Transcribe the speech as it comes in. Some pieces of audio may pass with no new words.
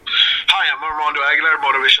Armando Aguilar,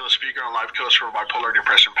 motivational speaker and life coach for Bipolar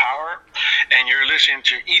Depression Power. And you're listening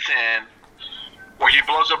to Ethan, where he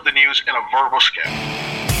blows up the news in a verbal scale.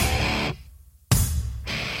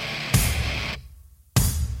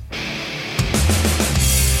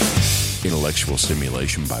 Intellectual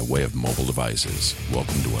stimulation by way of mobile devices.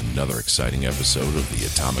 Welcome to another exciting episode of the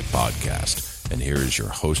Atomic Podcast. And here is your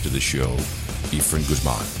host of the show, Efren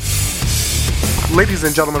Guzman. Ladies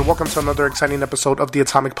and gentlemen, welcome to another exciting episode of the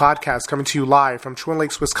Atomic Podcast, coming to you live from Twin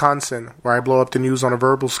Lakes, Wisconsin, where I blow up the news on a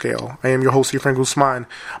verbal scale. I am your host, Efren Guzman.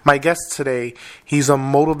 My guest today, he's a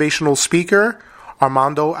motivational speaker,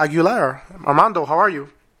 Armando Aguilar. Armando, how are you?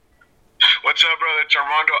 What's up, brother? It's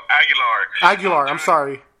Armando Aguilar, I'm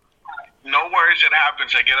sorry. No worries, it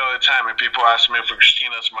happens. I get it all the time, and people ask me if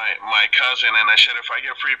Christina's my cousin, and I said if I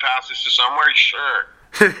get free passes to somewhere, sure.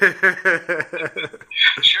 Sure,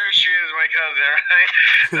 she is my cousin, right?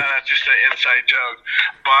 No, that's just an inside joke.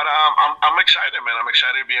 But I'm excited, man. I'm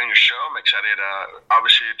excited to be on your show. I'm excited,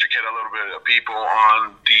 obviously, to get a little bit of people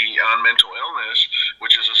on mental illness,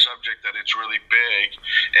 which is a subject that it's really big.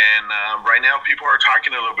 And right now, people are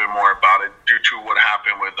talking a little bit more about it due to what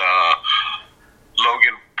happened with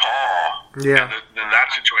Logan Paul. Yeah. In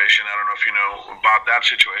that situation. I don't know if you know about that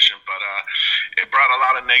situation, but it brought a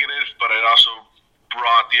lot of negatives, but it also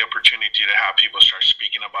brought the opportunity to have people start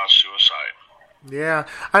speaking about suicide. Yeah,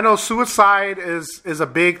 I know suicide is a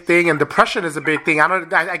big thing, and depression is a big thing.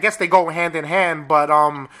 I guess they go hand in hand. But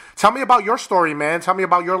tell me about your story, man. Tell me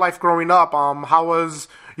about your life growing up. How was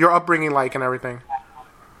your upbringing like and everything?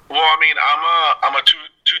 Well, I mean, I'm a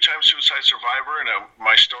two-time suicide survivor, and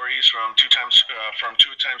my story is from two-time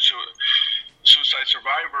suicide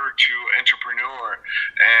survivor to entrepreneur,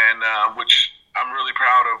 and which I'm really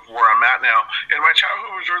proud of where I'm at now. And my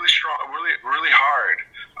childhood was really strong, really hard.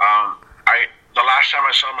 The last time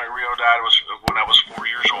I saw my real dad was when I was 4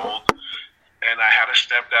 years old, and I had a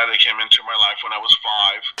stepdad that came into my life when I was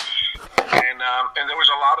 5, and there was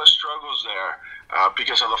a lot of struggles there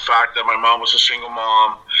because of the fact that my mom was a single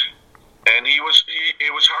mom, and it was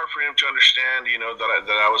hard for him to understand,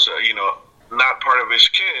 that I was not part of his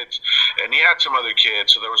kids, and he had some other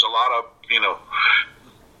kids, so there was a lot of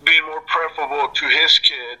being more preferable to his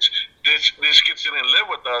kids. These kids didn't live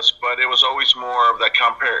with us, but it was always more of that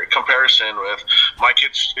comparison with my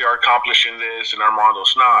kids are accomplishing this and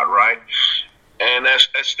Armando's not, right? And as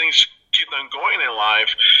things keep on going in life,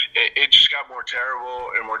 it just got more terrible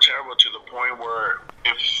and more terrible to the point where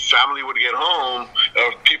if family would get home,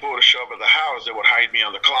 people would show up at the house, they would hide me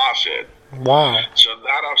on the closet. Wow. So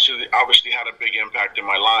that obviously had a big impact in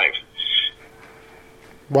my life.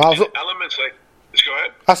 Wow. So elements like, go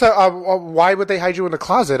ahead. I said, why would they hide you in the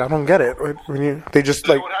closet? I don't get it. They would hide me in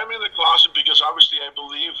the closet because obviously I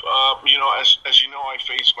believe, as you know, I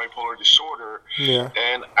face bipolar disorder. Yeah.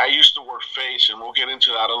 And I used to work face, and we'll get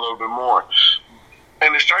into that a little bit more.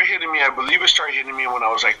 And it started hitting me, I believe it started hitting me when I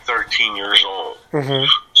was like 13 years old. Mm-hmm.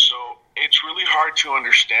 So it's really hard to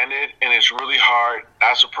understand it, and it's really hard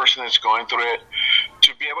as a person that's going through it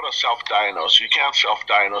to be able to self-diagnose. You can't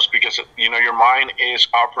self-diagnose because, your mind is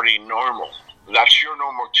operating normal. That's your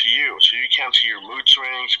normal to you. So you can't see your mood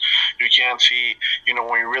swings. You can't see,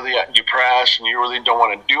 when you're really depressed and you really don't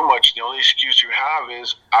want to do much. The only excuse you have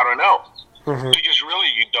is, I don't know. Mm-hmm. Because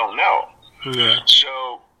really you don't know. Yeah.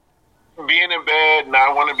 So being in bed,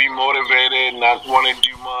 not want to be motivated, not want to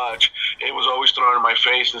do much, it was always thrown in my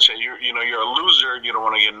face and say, you're a loser. You don't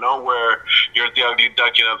want to get nowhere. You're the ugly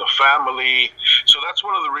duckling of the family. So that's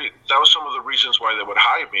that was some of the reasons why they would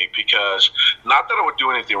hide me, because not that I would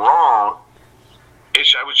do anything wrong. I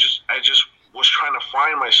just was trying to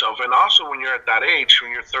find myself. And also when you're at that age,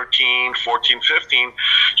 when you're 13, 14, 15,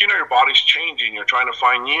 your body's changing. You're trying to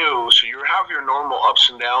find you. So you have your normal ups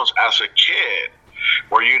and downs as a kid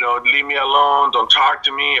where, leave me alone, don't talk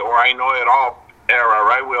to me, or I know it all era,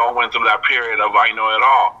 right? We all went through that period of I know it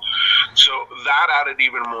all. So that added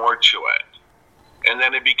even more to it. And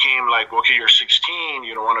then it became like, okay, you're 16,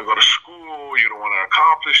 you don't want to go to school, you don't want to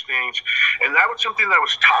accomplish things. And that was something that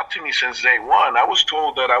was taught to me since day one. I was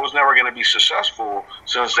told that I was never going to be successful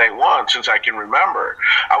since day one, since I can remember.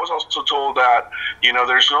 I was also told that,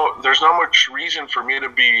 there's not much reason for me to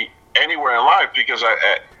be anywhere in life because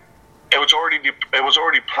it was already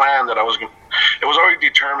planned that it was already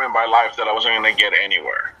determined by life that I wasn't going to get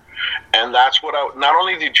anywhere. And that's what not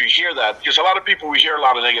only did you hear that, because a lot of people, we hear a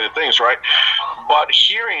lot of negative things, right? But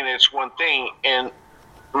hearing it's one thing, and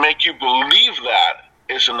make you believe that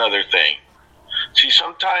is another thing. See,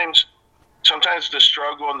 sometimes the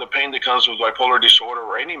struggle and the pain that comes with bipolar disorder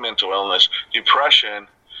or any mental illness, depression,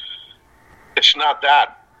 it's not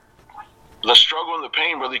that. The struggle and the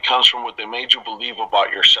pain really comes from what they made you believe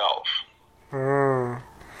about yourself.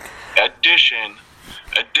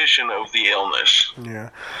 Addition of the illness. Yeah.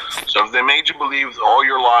 So if they made you believe all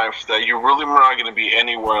your life that you really were not going to be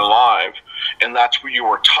anywhere alive, and that's what you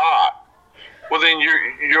were taught, well then you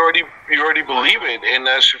already believe it. And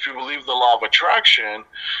as if you believe the law of attraction,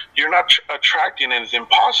 you're not attracting anything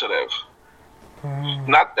positive.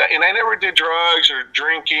 Not that, and I never did drugs or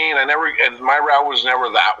drinking. And my route was never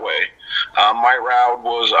that way. My route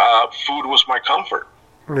was food was my comfort.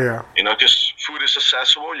 Yeah. Because food is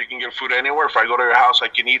accessible. You can get food anywhere. If I go to your house, I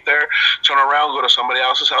can eat there. Turn around, go to somebody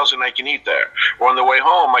else's house, and I can eat there. Or on the way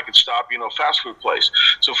home, I can stop, fast food place.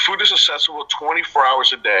 So food is accessible 24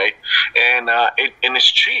 hours a day, and it's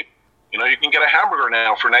cheap. You can get a hamburger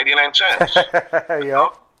now for 99 cents.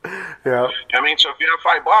 Yep. Yeah. I mean, so if you have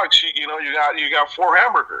 $5, you got 4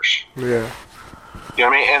 hamburgers. Yeah. You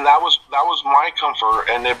know what I mean? And that was my comfort,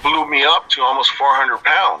 and it blew me up to almost 400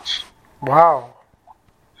 pounds. Wow.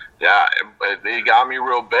 Yeah, they got me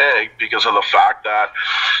real big because of the fact that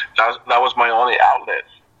was my only outlet,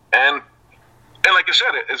 and like I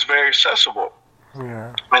said, it's very accessible.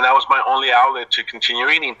 Yeah. And that was my only outlet to continue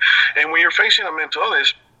eating. And when you're facing a mental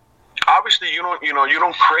illness, obviously you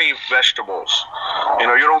don't crave vegetables, you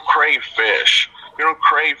don't crave fish, you don't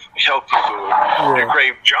crave healthy food. Yeah. You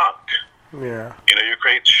crave junk. Yeah. You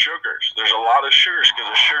crave sugars. There's a lot of sugars because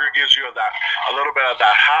the sugar gives you a little bit of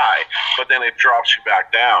that high, but then it drops you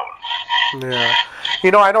back down. Yeah.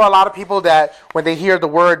 I know a lot of people that when they hear the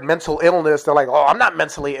word mental illness, they're like, "Oh, I'm not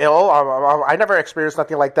mentally ill. I never experienced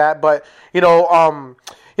nothing like that." But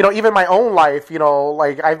even my own life,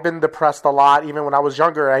 like I've been depressed a lot. Even when I was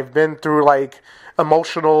younger, I've been through like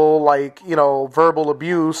emotional, verbal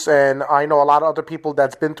abuse, and I know a lot of other people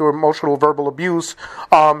that's been through emotional, verbal abuse.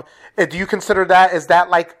 Do you consider that, is that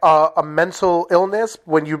like a mental illness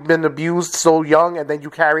when you've been abused so young and then you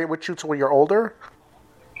carry it with you till when you're older?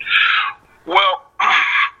 Well,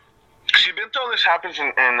 see, mental illness happens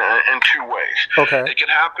in 2 ways. Okay. It can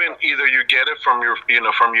happen either you get it from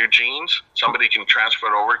your genes, somebody can transfer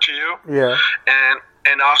it over to you. Yeah.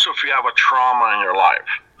 And also if you have a trauma in your life.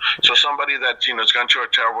 So somebody that has gone through a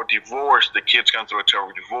terrible divorce, the kid's gone through a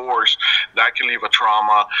terrible divorce, that can leave a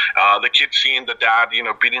trauma. The kid seeing the dad,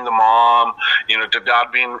 beating the mom, the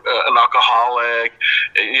dad being an alcoholic,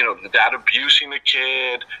 the dad abusing the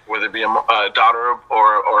kid, whether it be a daughter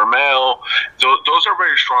or a male. Those are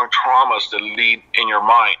very strong traumas that lead in your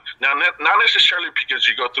mind. Now, not necessarily because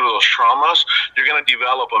you go through those traumas, you're going to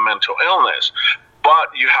develop a mental illness, but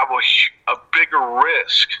you have a bigger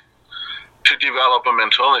risk to develop a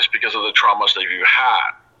mental illness because of the traumas that you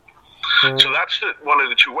had. Mm-hmm. So that's one of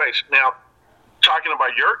the 2 ways. Now, talking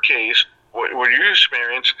about your case, what you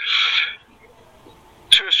experienced,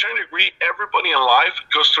 to a certain degree, everybody in life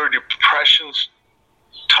goes through a depression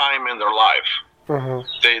time in their life. Mm-hmm.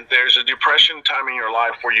 There's a depression time in your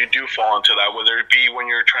life where you do fall into that, whether it be when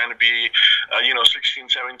you're trying to be, 16,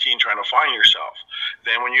 17, trying to find yourself.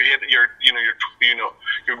 Then when you hit your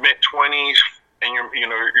mid-20s, and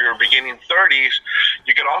your beginning 30s,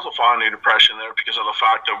 you could also fall into depression there because of the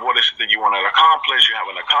fact of what is it that you want to accomplish, you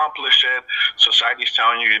haven't accomplished it, society's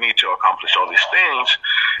telling you need to accomplish all these things,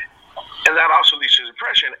 and that also leads to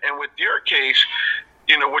depression. And with your case,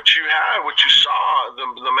 what you saw,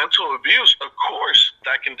 the mental abuse, of course,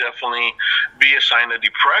 that can definitely be a sign of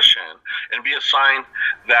depression and be a sign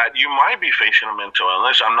that you might be facing a mental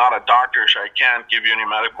illness. I'm not a doctor, so I can't give you any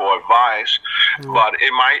medical advice, but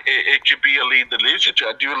it could be a lead that leads you to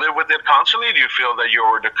it. Do you live with it constantly? Do you feel that you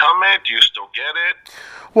overcome it? Do you still get it?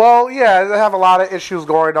 Well, yeah, I have a lot of issues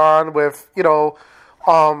going on with,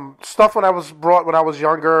 stuff when I was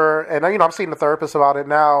younger, and I'm seeing a therapist about it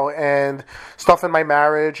now, and stuff in my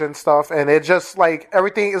marriage and stuff, and it just like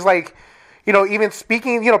everything is like, even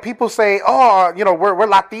speaking, people say, oh, we're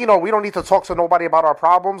Latino, we don't need to talk to nobody about our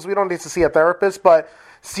problems, we don't need to see a therapist, but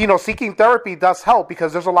seeking therapy does help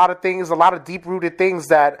because there's a lot of things, a lot of deep-rooted things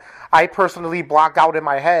that I personally block out in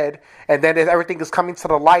my head, and then everything is coming to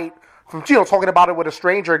the light from talking about it with a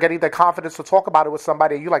stranger, getting the confidence to talk about it with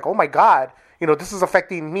somebody, and you're like, oh my God. This is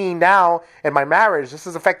affecting me now in my marriage. This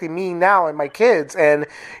is affecting me now and my kids. And,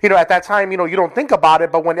 at that time, you don't think about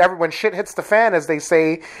it. But when shit hits the fan, as they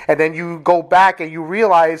say, and then you go back and you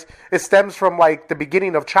realize it stems from, like, the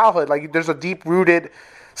beginning of childhood. Like, there's a deep-rooted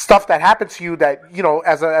stuff that happened to you that,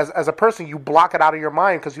 as a person, you block it out of your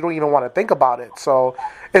mind because you don't even want to think about it. So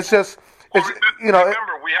it's just...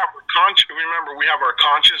 Remember, we have our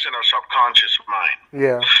conscious and our subconscious mind.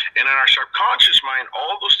 Yeah. And in our subconscious mind,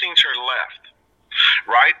 all those things are left,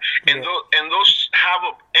 right? And those have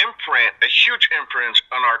a huge imprint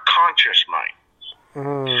on our conscious mind.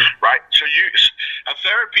 Right? So a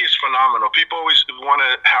therapy is phenomenal. People always want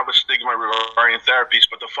to have a stigma regarding therapies,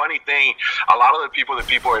 but the funny thing, a lot of the people that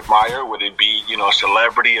people admire, whether it be, a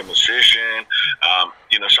celebrity, a musician,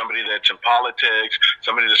 somebody that's in politics,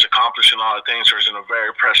 somebody that's accomplishing a lot of things, or is in a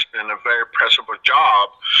very pressable job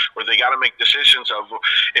where they got to make decisions of,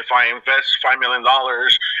 if I invest $5 million,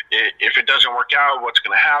 if it doesn't work out, what's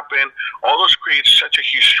going to happen? All those create such a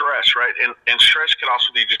huge stress, right? And stress can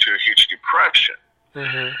also lead you to a huge depression.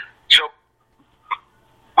 Mm-hmm. So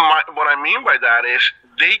what I mean by that is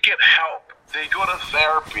they get help. They go to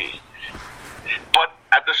therapy. But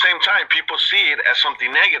at the same time, people see it as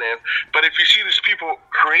something negative. But if you see these people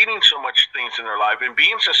creating so much things in their life and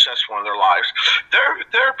being successful in their lives,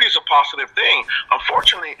 therapy is a positive thing.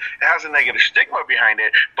 Unfortunately, it has a negative stigma behind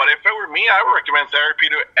it. But if it were me, I would recommend therapy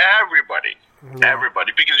to everybody. Yeah.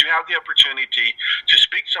 Everybody, because you have the opportunity to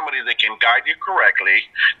speak to somebody that can guide you correctly,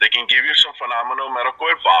 that can give you some phenomenal medical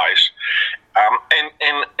advice,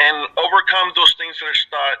 and overcome those things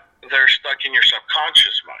that are stuck in your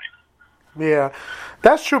subconscious mind. Yeah,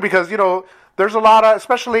 that's true, because there's a lot of,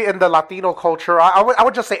 especially in the Latino culture, I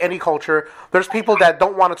would just say any culture, there's people that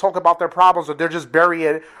don't want to talk about their problems, or they're just bury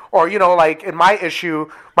it. Or, like in my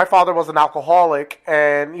issue, my father was an alcoholic,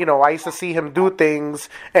 and, I used to see him do things,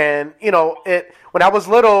 and, when I was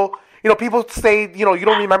little, people say, you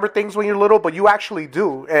don't remember things when you're little, but you actually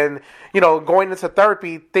do. And, going into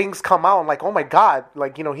therapy, things come out, and like, oh my God,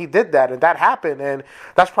 like, he did that, and that happened, and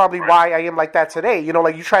that's probably why I am like that today.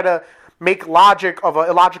 Like, you try to make logic of an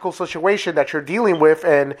illogical situation that you're dealing with,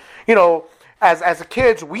 and as a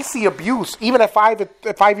kids, we see abuse. Even at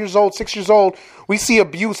 5 years old, 6 years old, we see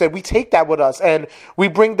abuse, and we take that with us, and we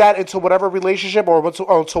bring that into whatever relationship or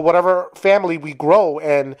to whatever family we grow.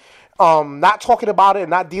 And not talking about it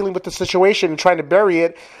and not dealing with the situation and trying to bury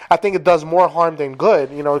it, I think it does more harm than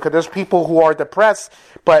good. Because there's people who are depressed,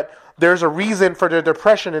 but there's a reason for their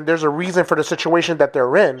depression, and there's a reason for the situation that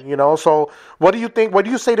they're in. So what do you think? What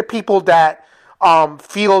do you say to people that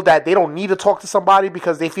feel that they don't need to talk to somebody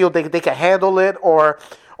because they feel they can handle it, or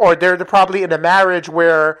they're probably in a marriage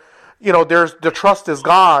where there's the trust is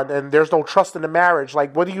gone and there's no trust in the marriage?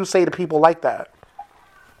 Like, what do you say to people like that?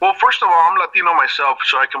 Well, first of all, I'm Latino myself,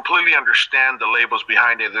 so I completely understand the labels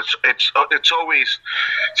behind it. It's always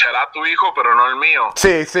será tu hijo, pero no el mío.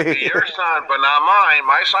 Sí. Your son, but not mine.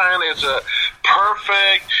 My son is a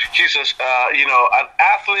perfect. He's an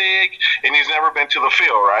athlete, and he's never been to the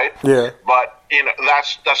field, right? Yeah. But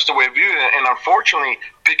that's the way I view it, and unfortunately,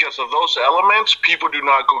 because of those elements, people do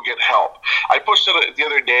not go get help. I posted the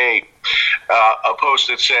other day a post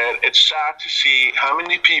that said, "It's sad to see how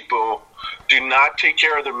many people do not take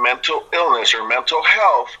care of their mental illness or mental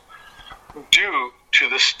health due to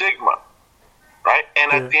the stigma," right?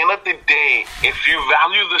 And at the end of the day, if you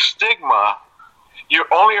value the stigma, you're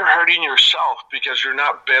only hurting yourself because you're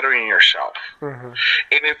not bettering yourself. Mm-hmm.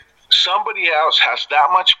 And if somebody else has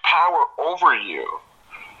that much power over you,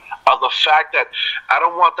 of the fact that I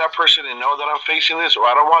don't want that person to know that I'm facing this, or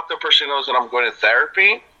I don't want the person to know that I'm going to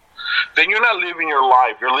therapy, then you're not living your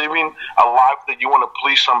life. You're living a life that you want to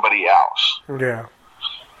please somebody else. Yeah.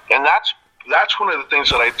 And that's one of the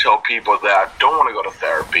things that I tell people that don't want to go to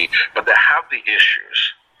therapy, but that have the issues.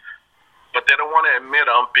 But they don't want to admit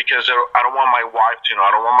them because I don't want my wife to know.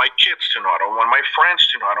 I don't want my kids to know. I don't want my friends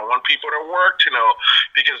to know. I don't want people at work to know,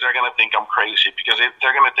 because they're going to think I'm crazy, because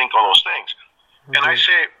they're going to think all those things. Mm-hmm. And I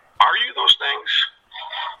say, are you those things?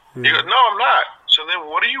 Mm-hmm. He goes, no, I'm not. So then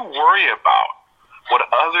what do you worry about? What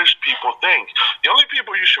others people think? The only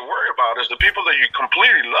people you should worry about is the people that you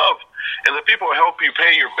completely love and the people who help you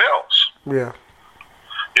pay your bills. Yeah.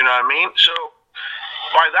 You know what I mean? So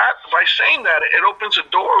by saying that, it opens a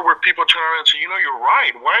door where people turn around and say, you're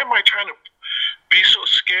right. Why am I trying to be so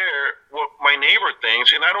scared what my neighbor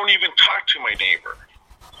thinks, and I don't even talk to my neighbor?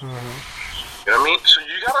 Mm-hmm. You know what I mean? So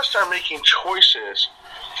you got to start making choices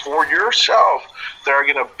for yourself that are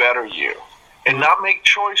going to better you, and not make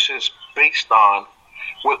choices based on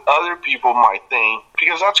what other people might think,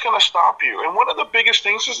 because that's going to stop you. And one of the biggest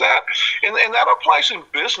things is that, and that applies in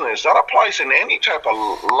business, that applies in any type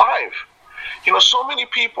of life. So many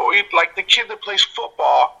people, like the kid that plays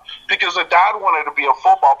football because the dad wanted to be a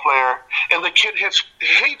football player, and the kid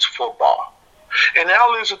hates football. And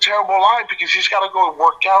now lives a terrible life because he's got to go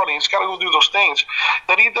work out, and he's got to go do those things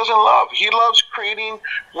that he doesn't love. He loves creating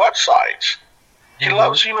websites. He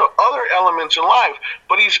loves, other elements in life,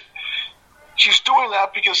 but he's doing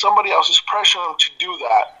that because somebody else is pressuring him to do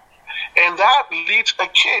that. And that leads a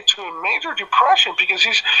kid to a major depression because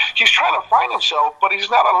he's trying to find himself, but he's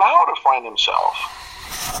not allowed to find himself.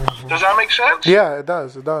 Mm-hmm. Does that make sense? Yeah, it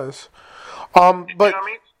does. It does. But you know what I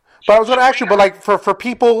mean? But I was going to ask you, but like for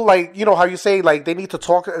people, like, you know, how you say, like, they need to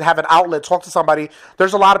talk, have an outlet, talk to somebody.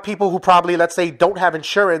 There's a lot of people who probably, let's say, don't have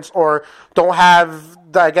insurance or don't have,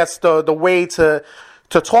 I guess, the way to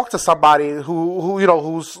talk to somebody who you know,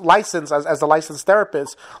 who's licensed as a licensed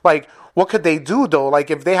therapist. Like, what could they do, though?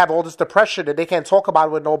 Like, if they have all this depression and they can't talk about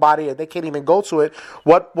it with nobody and they can't even go to it,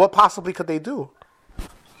 what possibly could they do?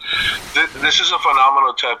 This is a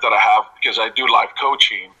phenomenal tip that I have, because I do life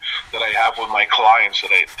coaching that I have with my clients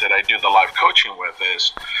that I do the life coaching with,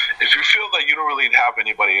 is if you feel that you don't really have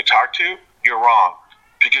anybody to talk to, you're wrong,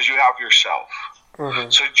 because you have yourself. Mm-hmm.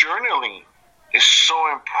 So journaling is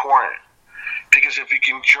so important, because if you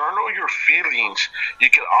can journal your feelings, you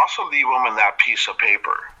can also leave them in that piece of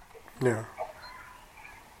paper. Yeah.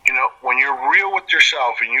 You know, when you're real with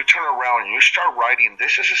yourself and you turn around and you start writing,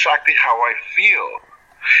 this is exactly how I feel.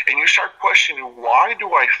 And you start questioning, why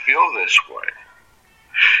do I feel this way?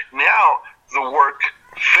 Now, the work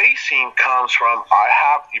facing comes from, I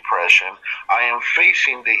have depression, I am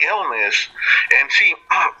facing the illness. And see,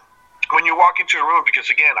 when you walk into a room,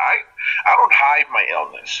 because again, I don't hide my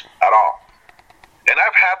illness at all. And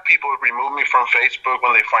I've had people remove me from Facebook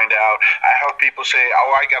when they find out. I have people say,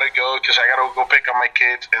 oh, I got to go because I got to go pick up my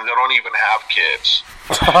kids, and they don't even have kids.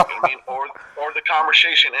 I mean, or the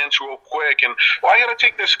conversation ends real quick, and, well, I got to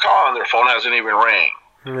take this call, and their phone hasn't even rang.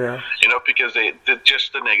 Yeah. You know, because they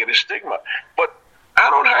just the negative stigma. But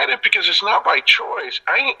I don't hide it because it's not by choice.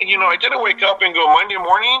 I didn't wake up and go, Monday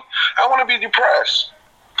morning, I want to be depressed.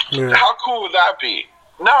 Yeah. How cool would that be?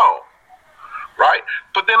 No. Right?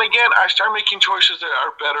 But then again, I start making choices that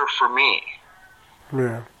are better for me.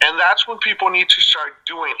 Yeah. And that's when people need to start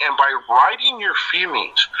doing. And by writing your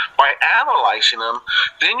feelings, by analyzing them,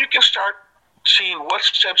 then you can start seeing what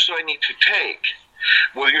steps do I need to take.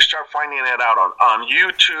 Will you start finding it out on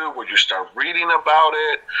YouTube? Will you start reading about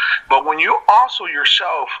it? But when you also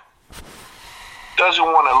yourself doesn't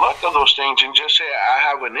want to look at those things and just say, I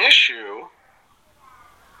have an issue,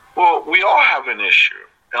 well, we all have an issue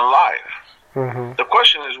in life. Mm-hmm. The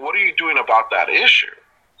question is, what are you doing about that issue?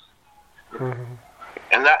 Mm-hmm.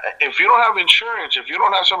 And that, if you don't have insurance, if you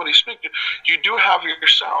don't have somebody to speak to, you do have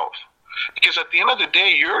yourself. Because at the end of the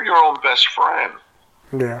day, you're your own best friend.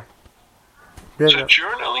 Yeah. So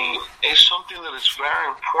journaling is something that is very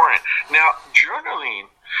important. Now, journaling,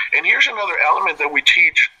 and here's another element that we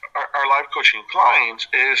teach our life coaching clients,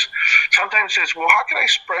 is sometimes says, well, how can I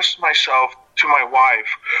express myself to my wife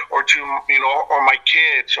or to, or my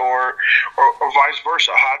kids or vice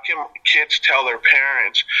versa? How can kids tell their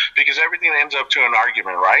parents? Because everything ends up to an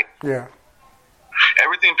argument, right? Yeah.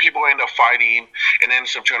 Everything, people end up fighting and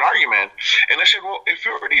ends up to an argument. And I said, well, if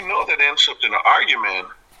you already know that ends up to an argument,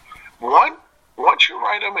 once you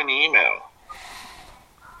write them an email,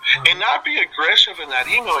 and not be aggressive in that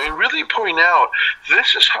email, and really point out,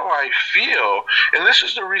 this is how I feel, and this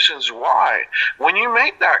is the reasons why. When you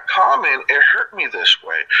made that comment, it hurt me this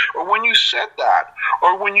way. Or when you said that,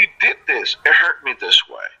 or when you did this, it hurt me this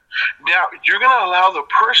way. Now, you're going to allow the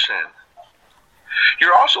person,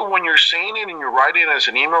 you're also, when you're saying it and you're writing it as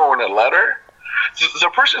an email or in a letter, the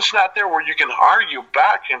person's not there where you can argue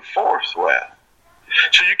back and forth with.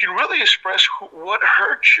 So you can really express what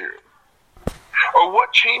hurt you, or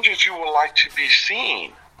what changes you would like to be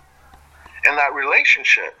seen in that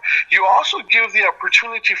relationship. You also give the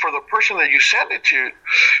opportunity for the person that you send it to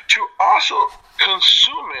also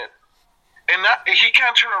consume it, and he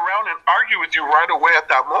can't turn around and argue with you right away at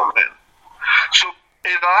that moment. So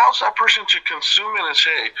it allows that person to consume it and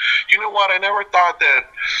say, you know what, I never thought that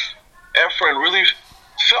Efren really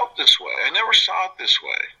felt this way. I never saw it this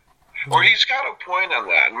way. Or he's got a point on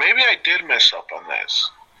that. Maybe I did mess up on this.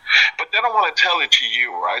 But they don't want to tell it to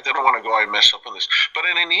you, right? They don't want to go, I messed up on this. But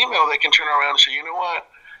in an email, they can turn around and say, you know what?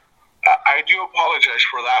 I do apologize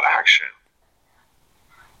for that action.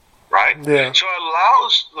 Right? Yeah. So it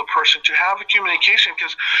allows the person to have a communication,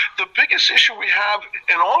 because the biggest issue we have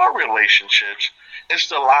in all our relationships is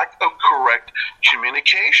the lack of correct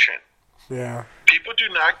communication. Yeah. People do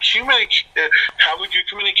not have a good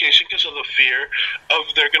communication because of the fear of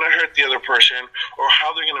they're going to hurt the other person or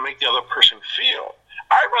how they're going to make the other person feel.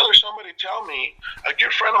 I'd rather somebody tell me, a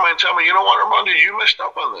good friend of mine tell me, you know what, Armando, you messed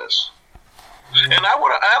up on this. Mm-hmm. And I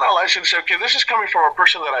would analyze it and say, okay, this is coming from a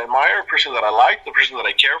person that I admire, a person that I like, the person that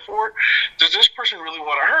I care for. Does this person really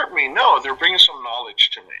want to hurt me? No, they're bringing some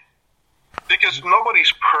knowledge to me. Because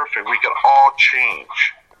nobody's perfect. We can all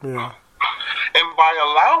change. Yeah. And by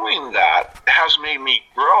allowing that has made me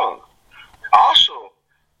grow. Also,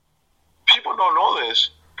 people don't know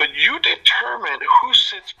this, but you determine who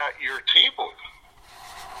sits at your table.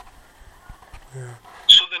 Yeah.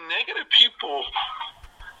 So the negative people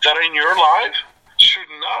that are in your life should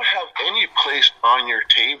not have any place on your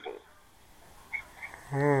table.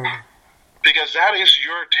 Because that is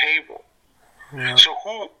your table. Yeah. So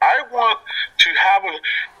who I want to have a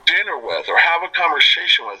dinner with or have a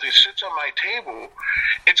conversation with, who sits on my table,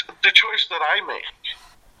 it's the choice that I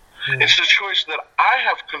make. It's the choice that I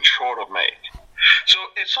have control to make. So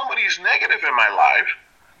if somebody is negative in my life,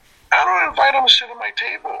 I don't invite them to sit at my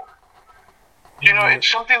table. You know, it's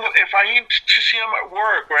something that if I need to see him at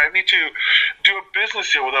work or I need to do a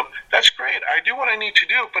business deal with him, that's great. I do what I need to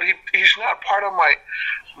do, but he's not part of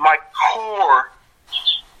my core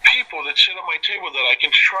people that sit at my table that I can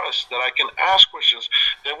trust, that I can ask questions,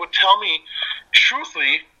 that would tell me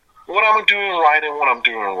truthfully what I'm doing right and what I'm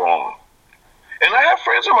doing wrong. And I have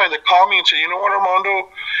friends of mine that call me and say, you know what, Armando,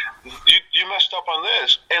 you messed up on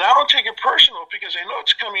this. And I don't take it personal because I know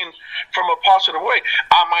it's coming from a positive way.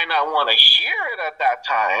 I might not want to hear it at that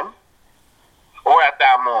time or at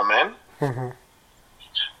that moment,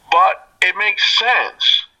 but it makes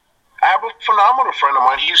sense. I have a phenomenal friend of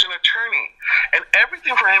mine. He's an attorney, and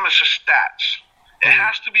everything for him is just stats. It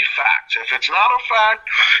has to be facts. If it's not a fact,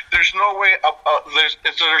 there's no way.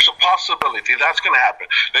 There's a possibility that's going to happen.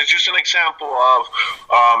 There's just an example of,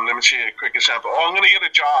 let me see a quick example. Oh, I'm going to get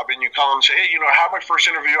a job, and you call and say, hey, you know, I have my first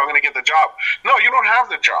interview. I'm going to get the job. No, you don't have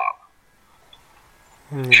the job.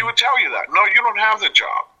 He would tell you that. No, you don't have the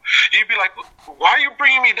job. You'd be like, why are you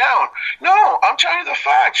bringing me down? No, I'm telling you the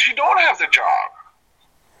facts. You don't have the job.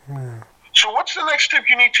 So what's the next step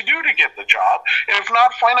you need to do to get the job? And if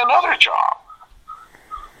not, find another job.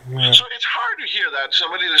 So it's hard to hear that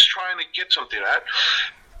somebody that's trying to get something at,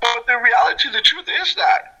 but the reality, the truth is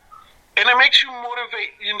that, and it makes you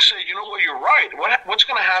motivate and say, you know what, you're right. What's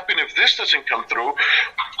going to happen if this doesn't come through?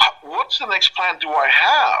 What's the next plan do I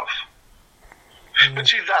have? But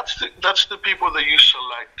see, that's the people that you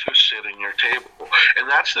select to sit in your table, and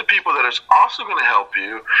that's the people that is also going to help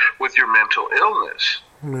you with your mental illness.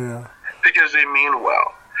 Because they mean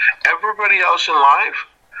well. Everybody else in life,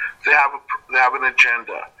 they have an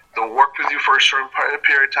agenda. They'll work with you for a certain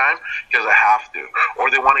period of time because they have to,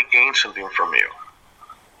 or they want to gain something from you.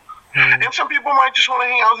 And some people might just want to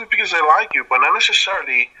hang out with you because they like you, but not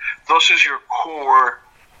necessarily those is your core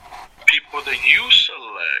people that you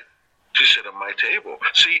select to sit at my table.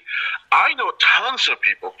 See, I know tons of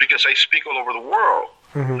people because I speak all over the world.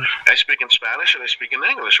 I speak in Spanish and I speak in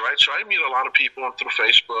English, right? So I meet a lot of people through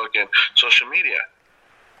Facebook and social media.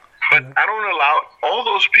 But I don't allow all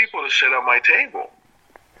those people to sit at my table.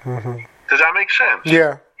 Does that make sense?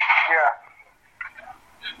 Yeah.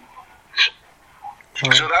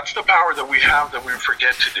 So that's the power that we have, that we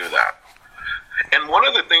forget to do that. And one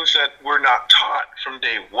of the things that we're not taught from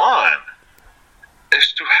day one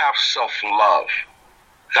is to have self-love.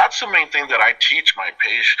 That's the main thing that I teach my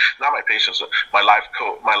patients, not my patients, my life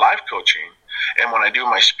coaching, and when I do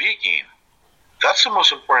my speaking. That's the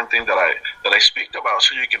most important thing that I speak about,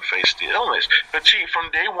 so you can face the illness. But see, from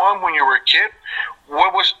day one, when you were a kid,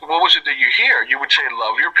 what was it that you hear? You would say,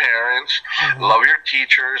 love your parents, love your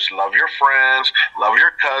teachers, love your friends, love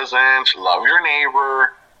your cousins, love your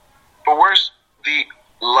neighbor. But where's the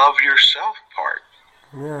love yourself part?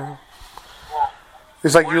 Yeah.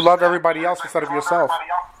 It's like you love everybody else instead of yourself.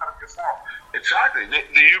 Exactly.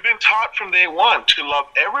 You've been taught from day one to love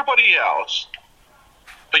everybody else,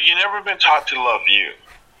 but you've never been taught to love you.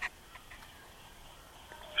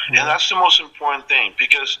 And that's the most important thing,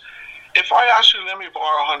 because if I ask you to let me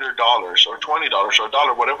borrow $100 or $20 or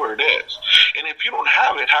 $1, whatever it is, and if you don't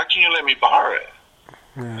have it, how can you let me borrow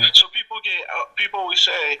it? So people always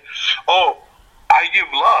say, oh, I give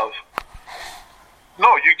love.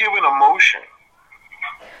 No, you give an emotion.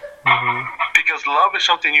 Because love is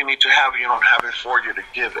something you need to have. You don't have it for you to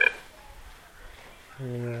give it.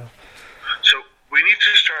 So we need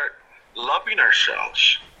to start loving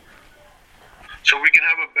ourselves so we can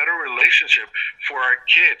have a better relationship for our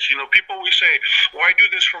kids. You know, people always say, well, I do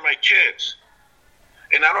this for my kids,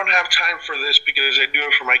 and I don't have time for this because I do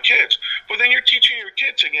it for my kids. But then you're teaching your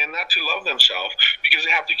kids again not to love themselves because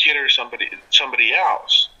they have to cater to somebody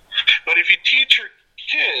else. But if you teach your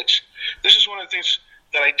kids, this is one of the things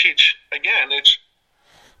that I teach, again, it's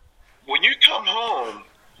when you come home,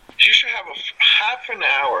 you should have half an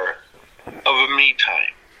hour of a me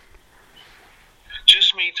time.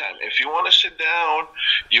 Just me time. If you want to sit down,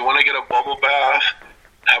 you want to get a bubble bath,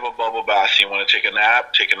 have a bubble bath. You want to take a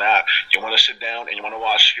nap, take a nap. You want to sit down and you want to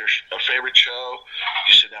watch your favorite show,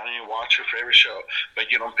 you sit down and you watch your favorite show.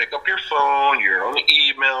 But you don't pick up your phone, you don't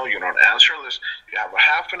email, you don't answer a list. You have a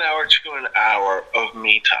half an hour to an hour of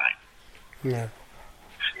me time.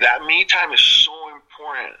 That me time is so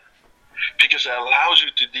important because it allows you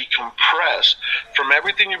to decompress from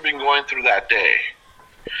everything you've been going through that day.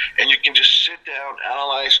 And you can just sit down,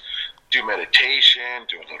 analyze, do meditation,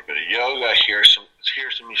 do a little bit of yoga, hear some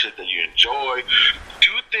music that you enjoy, do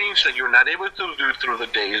things that you're not able to do through the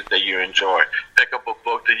days that you enjoy. Pick up a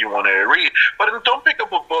book that you want to read, but don't pick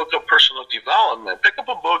up a book of personal development. Pick up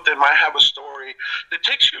a book that might have a story that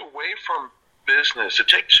takes you away from business. It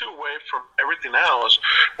takes you away from everything else,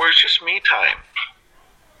 where it's just me time.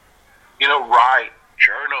 Write,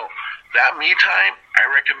 journal. That me time, I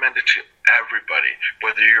recommend it to everybody.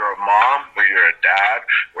 Whether you're a mom, whether you're a dad,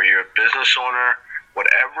 whether you're a business owner,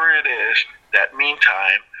 whatever it is, that me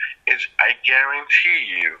time is, I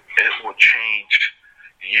guarantee you, it will change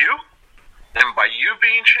you. And by you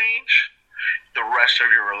being changed, the rest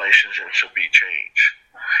of your relationships will be changed.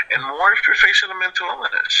 And more if you're facing a mental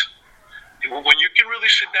illness. When you can really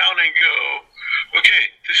sit down and go, okay,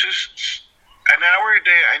 this is an hour a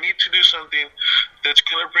day, I need to do something that's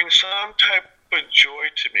going to bring some type of joy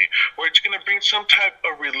to me, or it's going to bring some type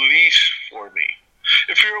of release for me.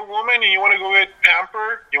 If you're a woman and you want to go get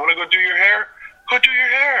pampered, you want to go do your hair, go do your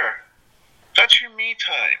hair. That's your me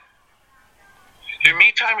time. Your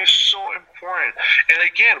me time is so important. And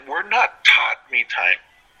again, we're not taught me time.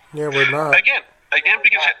 Yeah, we're not. Again,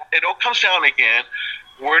 because it all comes down again,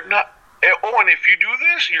 we're not. Oh, and if you do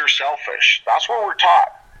this, you're selfish. That's what we're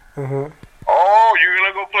taught. Mm-hmm. Oh, you're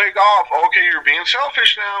going to go play golf. Okay, you're being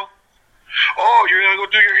selfish now. Oh, you're going to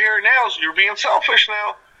go do your hair and nails. You're being selfish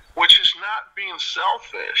now. Which is not being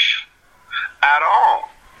selfish at all.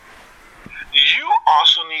 You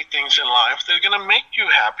also need things in life that are going to make you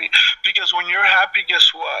happy. Because when you're happy,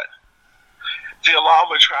 guess what? The law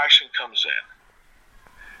of attraction comes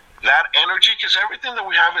in. That energy, because everything that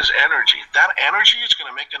we have is energy. That energy is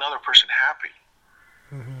going to make another person happy.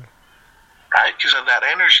 Mm-hmm. Right? Because of that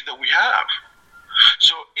energy that we have.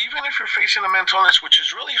 So even if you're facing a mental illness, which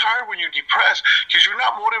is really hard when you're depressed, because you're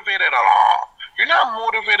not motivated at all. You're not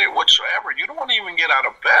motivated whatsoever. You don't want to even get out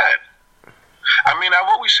of bed. I mean,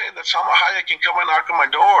 I've always said that Salma Hayek can come and knock on my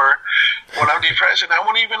door when I'm depressed, and I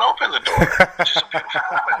won't even open the door. Which is a beautiful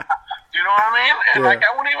woman. Do you know what I mean? And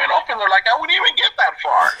I wouldn't even open the door. I wouldn't even get that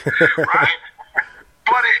far. Right?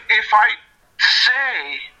 But if I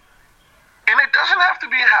say, and it doesn't have to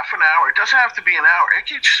be half an hour. It doesn't have to be an hour. It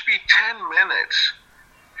could just be 10 minutes.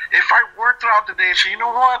 If I work throughout the day and say, you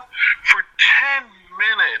know what? For 10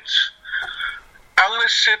 minutes, I'm going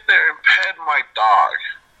to sit there and pet my dog.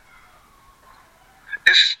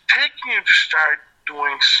 It's taking you to start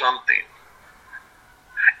doing something.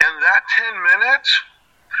 And that 10 minutes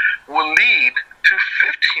will lead to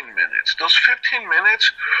 15 minutes. Those 15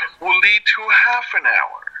 minutes will lead to half an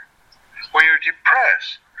hour when you're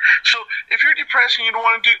depressed. So if you're depressed and you don't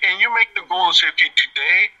want to do, and you make the goal and say, okay,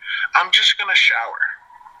 today I'm just going to shower.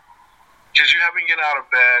 Because you haven't get out of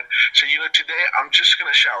bed. So, today I'm just going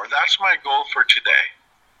to shower. That's my goal for today.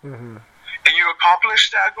 Mm-hmm. And you accomplish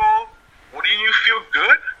that goal, wouldn't you feel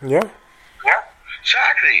good? Yeah. Yeah.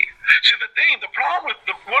 Exactly. See, the problem with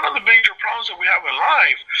one of the major problems that we have in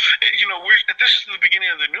life, this is the beginning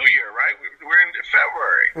of the new year, right? We're in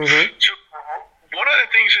February. Mm-hmm. So one of the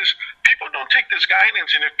things is people don't take this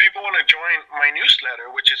guidance, and if people want to join my newsletter,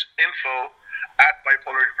 which is info at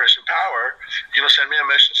Bipolar Depression Power, send me a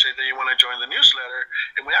message, say that you want to join the newsletter,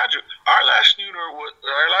 and we add you. Our last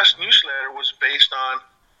newsletter was based on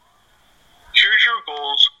here's your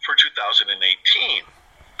goals for 2018.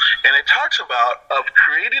 And it talks about of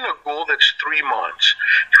creating a goal that's 3 months,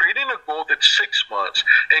 creating a goal that's 6 months,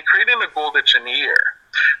 and creating a goal that's a year.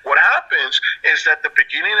 What happens is that the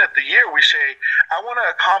beginning of the year, we say, I want to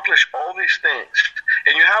accomplish all these things.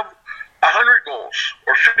 And you have 100 goals,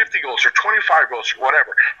 or 50 goals, or 25 goals, or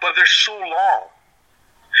whatever. But they're so long.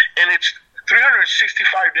 And it's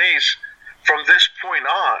 365 days from this point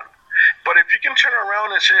on. But if you can turn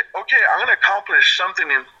around and say, okay, I'm going to accomplish something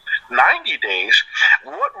in 90 days,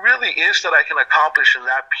 what really is that I can accomplish in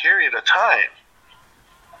that period of time?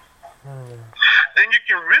 Then you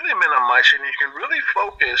can really minimize it, and you can really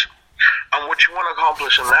focus on what you want to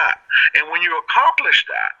accomplish in that. And when you accomplish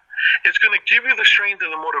that, it's going to give you the strength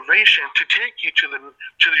and the motivation to take you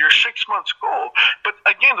to your 6 months goal. But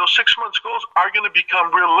again, those 6 months goals are going to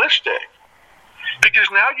become realistic. Because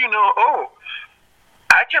now I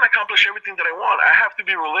can accomplish everything that I want. I have to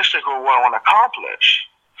be realistic with what I want to accomplish.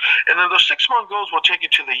 And then those 6 month goals will take you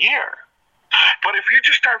to the year. But if you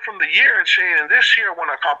just start from the year and say, in this year I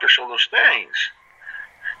want to accomplish all those things,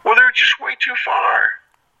 well, they're just way too far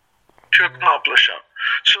to accomplish them.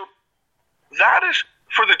 So that is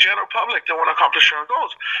for the general public that want to accomplish their own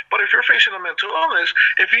goals. But if you're facing a mental illness,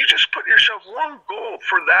 if you just put yourself one goal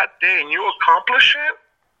for that day and you accomplish it,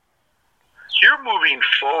 you're moving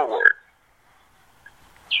forward.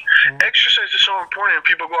 Exercise is so important, and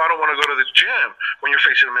people go, I don't want to go to the gym when you're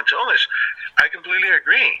facing a mental illness. I completely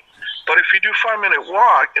agree. But if you do 5-minute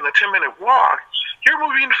walk and a 10-minute walk, you're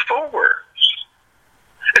moving forward.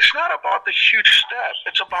 It's not about the huge step.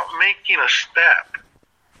 It's about making a step.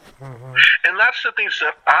 And that's the things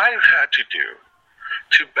that I've had to do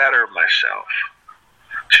to better myself,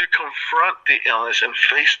 to confront the illness and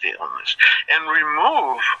face the illness and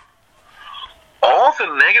remove all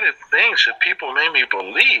the negative things that people made me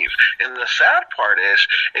believe. And the sad part is,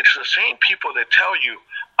 it's the same people that tell you,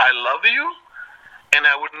 I love you, and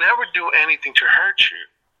I would never do anything to hurt you.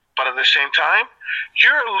 But at the same time,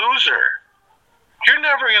 you're a loser. You're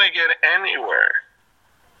never going to get anywhere.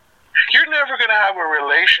 You're never going to have a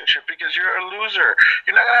relationship because you're a loser.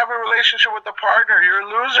 You're not going to have a relationship with a partner. You're a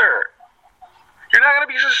loser. You're not going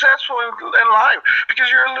to be successful in life because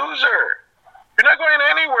you're a loser. You're not going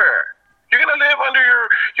anywhere. You're going to live under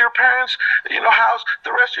your parents' house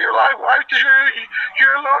the rest of your life. Why? Because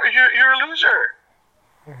you're a loser.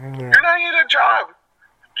 You're not getting a job.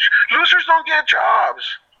 Losers don't get jobs.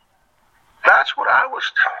 That's what I was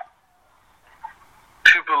taught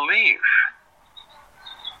to believe.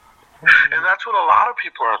 And that's what a lot of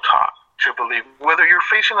people are taught to believe, whether you're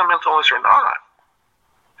facing a mental illness or not.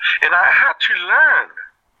 And I had to learn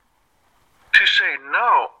to say,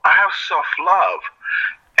 no, I have self-love.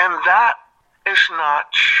 And that is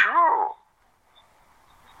not true.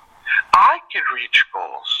 I can reach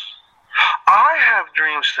goals. I have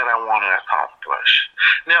dreams that I want to accomplish.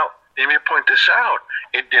 Now, let me point this out.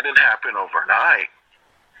 It didn't happen overnight.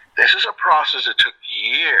 This is a process that took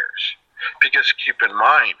years. Because keep in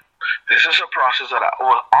mind, this is a process that I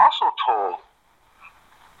was also told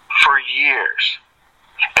for years.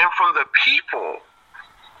 And from the people,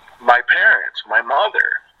 my parents, my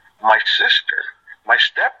mother, my sister, my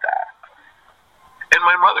stepdad. And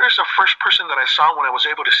my mother is the first person that I saw when I was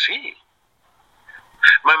able to see.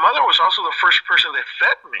 My mother was also the first person that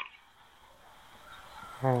fed me.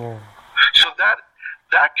 So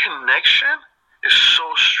that connection is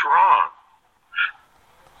so strong.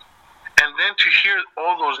 And then to hear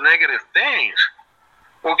all those negative things,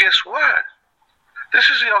 well, guess what? This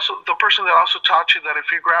is also the person that also taught you that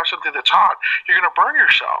if you grab something that's hot, you're going to burn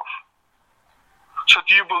yourself. So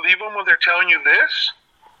do you believe them when they're telling you this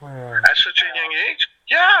at such a young age?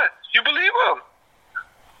 Yeah, you believe them.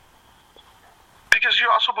 Because you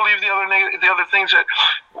also believe the other things that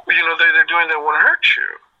they're doing that won't hurt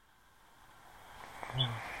you.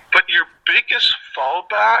 But your biggest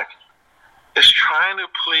fallback is trying to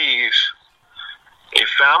please a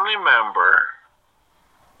family member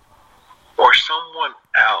or someone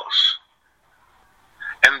else.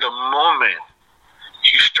 And the moment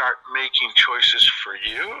you start making choices for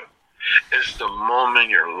you is the moment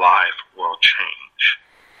your life will change.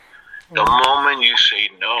 The moment you say,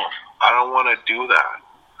 no, I don't want to do that.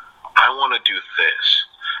 I want to do this.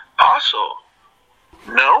 Also,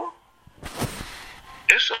 no,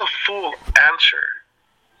 it's a full answer.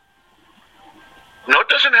 No, it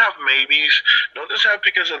doesn't have maybes. No, it doesn't have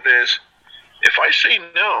because of this. If I say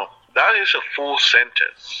no, that is a full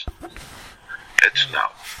sentence. It's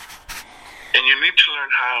no. And you need to learn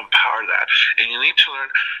how to empower that. And you need to learn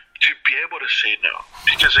to be able to say no.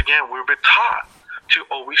 Because again, we've been taught to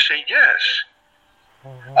always say yes.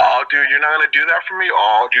 Oh, dude, you're not going to do that for me?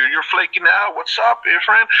 Oh, dude, you're flaking out. What's up,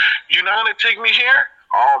 friend? You're not going to take me here?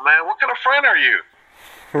 Oh, man, what kind of friend are you?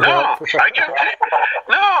 No, I can't take.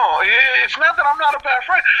 No, it's not that I'm not a bad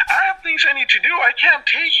friend. I have things I need to do. I can't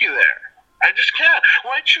take you there. I just can't.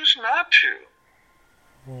 Well, I choose not to.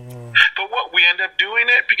 But what we end up doing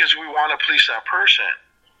it because we want to please that person.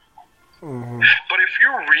 But if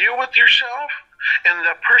you're real with yourself, and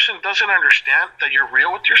that person doesn't understand that you're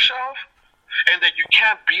real with yourself, and that you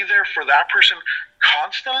can't be there for that person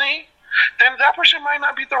constantly, then that person might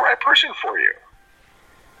not be the right person for you.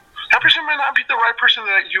 That person might not be the right person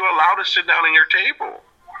that you allow to sit down at your table.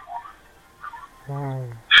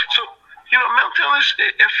 So, mental illness,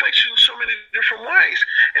 it affects you in so many different ways.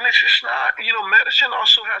 And it's just not, medicine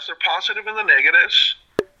also has their positive and the negatives.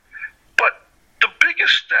 But the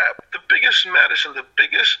biggest step, the biggest medicine, the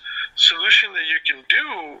biggest solution that you can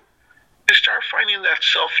do is start finding that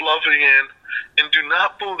self-love again and do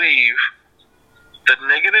not believe the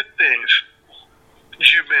negative things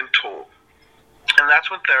you've been told. And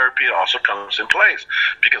that's when therapy also comes in place,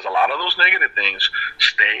 because a lot of those negative things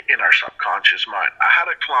stay in our subconscious mind. I had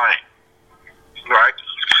a client, right?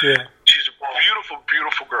 Yeah. She's a beautiful,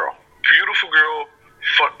 beautiful girl. Beautiful girl,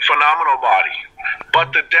 phenomenal body.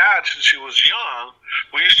 But the dad, since she was young,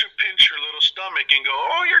 we used to pinch her little stomach and go,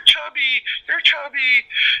 oh, you're chubby, you're chubby.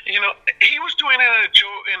 He was doing it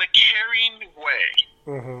in a caring way.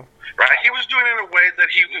 Mm-hmm. Right? He was doing it in a way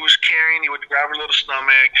that he was caring. He would grab her little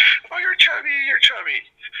stomach. Oh, you're chubby,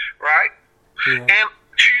 right? Yeah. And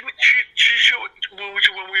she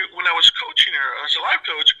when I was coaching her as a life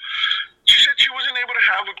coach, she said she wasn't able to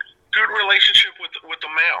have a good relationship with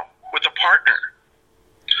a male, with a partner,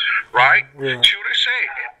 right? Yeah. She would say,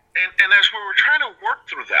 and as we were trying to work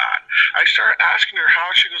through that, I started asking her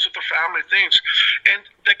how she goes with the family things, and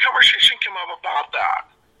the conversation came up about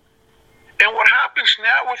that. And what happens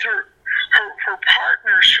now with her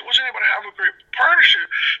partner, she wasn't able to have a great partnership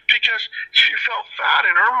because she felt fat.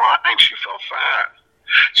 In her mind, she felt fat.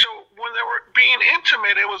 So when they were being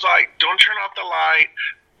intimate, it was like, don't turn off the light,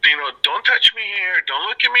 don't touch me here, don't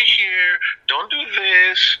look at me here, don't do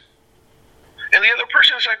this. And the other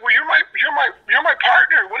person is like, well, you're my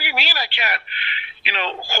partner. What do you mean I can't,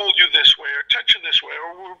 hold you this way or touch you this way?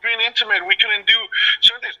 Or we're being intimate, we couldn't do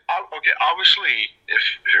certain things. Okay, obviously, if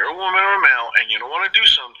you're a woman or a male and you don't want to do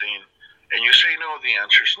something, and you say no, the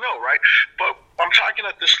answer is no, right? But I'm talking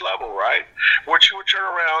at this level, right? Where she would turn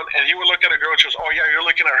around and he would look at a girl and she goes, oh yeah, you're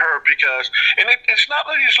looking at her because, and it's not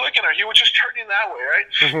that he's looking at her, he was just turning that way, right?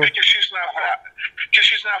 Mm-hmm. Because she's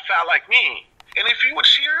not fat like me. And if you would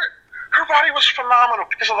see her body was phenomenal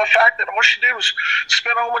because of the fact that all she did was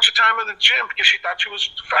spend a whole bunch of time in the gym because she thought she was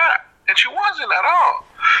fat. And she wasn't at all.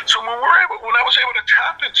 So when I was able to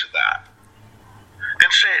tap into that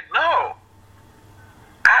and say, no,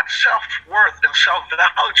 at self-worth and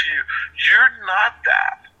self-value, you're not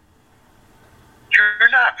that.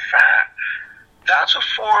 You're not fat. That's a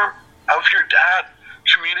form of your dad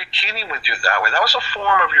communicating with you that way. That was a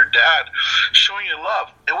form of your dad showing you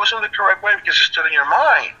love. It wasn't the correct way because it stood in your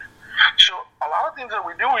mind. So a lot of things that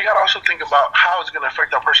we do, we got to also think about how it's going to affect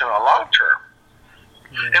that person in the long term.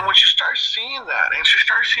 Yeah. And when she starts seeing that, and she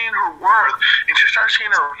starts seeing her worth, and she starts seeing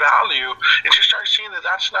her value, and she starts seeing that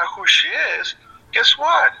that's not who she is, guess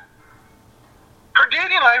what? Her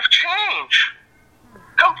dating life changed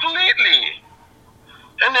completely.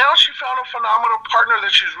 And now she found a phenomenal partner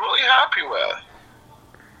that she's really happy with.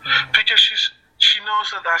 Because she knows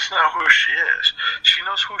that that's not who she is. She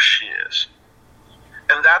knows who she is.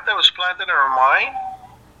 And that was planted in her mind,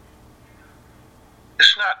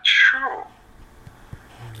 it's not true.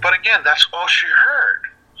 But again, that's all she heard.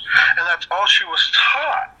 And that's all she was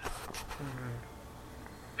taught.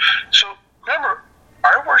 So remember,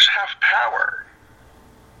 our words have power.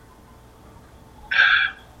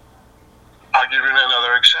 I'll give you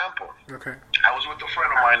another example. Okay. I was with a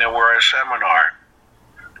friend of mine and we're at a seminar.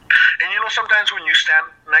 And sometimes when you stand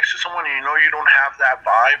next to someone and you don't have that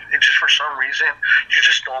vibe, it's just for some reason, you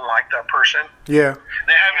just don't like that person. Yeah.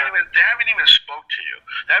 They haven't even spoke to you.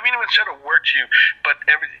 They haven't even said a word to you, but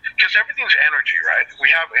because everything's energy, right?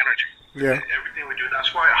 We have energy. Yeah. Everything we do.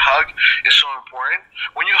 That's why a hug is so important.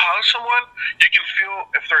 When you hug someone, you can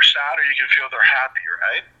feel if they're sad or you can feel they're happy,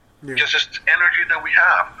 right? Yeah. Because it's energy that we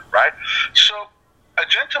have, right? So a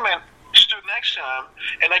gentleman stood next to him,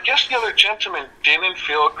 and I guess the other gentleman didn't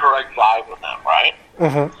feel a correct vibe with him, right?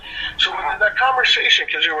 Mm-hmm. So in that conversation,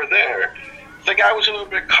 because you were there, the guy was a little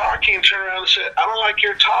bit cocky and turned around and said, I don't like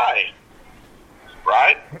your tie.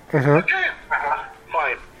 Right? Mm-hmm. Okay,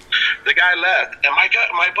 fine. The guy left, and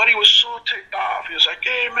my buddy was so ticked off. He was like,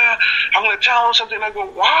 hey, man, I'm going to tell him something. I go,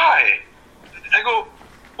 why? I go,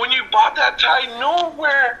 when you bought that tie,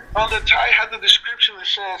 nowhere on the tie had the description that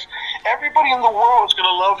says, everybody in the world is going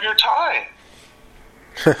to love your tie.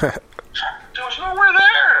 There was nowhere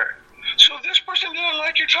there. So this person didn't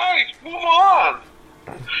like your tie. Move on.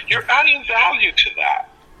 You're adding value to that.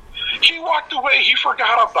 He walked away. He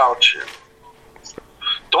forgot about you.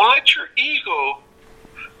 Don't let your ego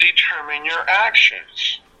determine your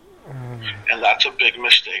actions. And that's a big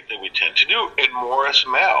mistake that we tend to do, and more as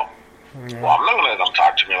male. Yeah. Well, I'm not going to let him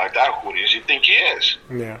talk to me like that. Who does he think he is?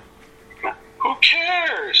 Yeah. Who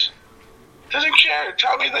cares? Doesn't care.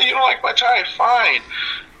 Tell me that you don't like my tie. Fine.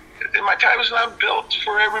 My tie was not built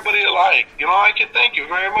for everybody to like. You don't like it? Thank you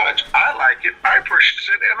very much. I like it. I purchased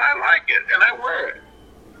it, and I like it, and I wear it.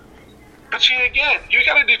 But see, again, you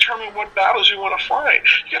got to determine what battles you want to fight.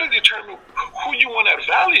 You got to determine who you want to add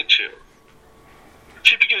value to.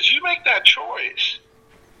 See, because you make that choice.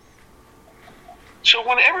 So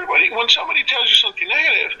when somebody tells you something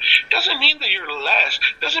negative, doesn't mean that you're less.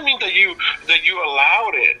 Doesn't mean that you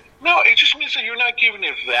allowed it. No, it just means that you're not giving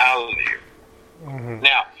it value. Mm-hmm.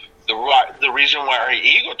 Now, the reason why our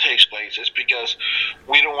ego takes place is because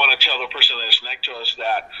we don't want to tell the person that's next to us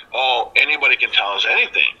that, oh, anybody can tell us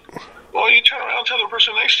anything. Well, you turn around and tell the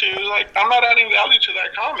person next to you, like, I'm not adding value to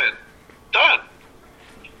that comment. Done.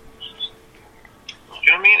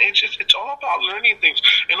 You know what I mean? It's all about learning things.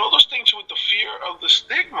 And all those things with the fear of the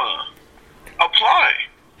stigma apply.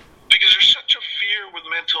 fear with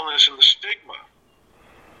mental illness and the stigma.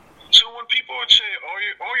 So when people would say,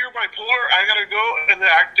 you're bipolar, I gotta go and they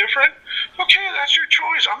act different, okay, that's your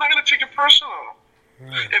choice. I'm not gonna take it personal.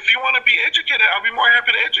 If you want to be educated, I'll be more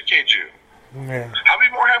happy to educate you. I'll be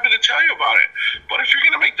more happy to tell you about it. But if you're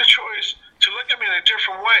gonna make the choice to look at me in a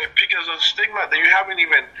different way because of the stigma that you haven't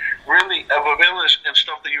even really, of illness and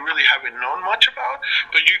stuff that you really haven't known much about,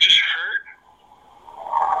 but you just heard,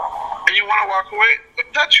 and you want to walk away,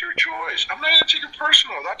 that's your choice. I'm not going to take it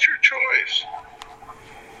personal. That's your choice.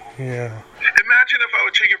 Yeah. Imagine if I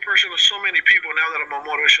would take it personal to so many people now that I'm a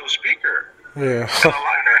motivational speaker. Yeah. And a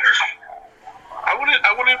life coach. I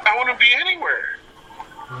wouldn't be anywhere.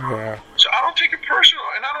 Yeah. So I don't take it personal,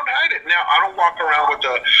 and I don't hide it. Now I don't walk around with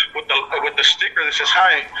the sticker that says,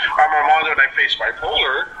 "Hi, I'm Armando and I face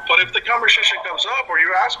bipolar." But if the conversation comes up or you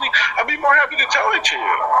ask me, I'd be more happy to tell it to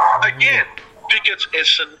you. Again, because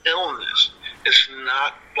it's an illness. It's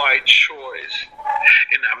not by choice,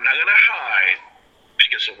 and I'm not gonna hide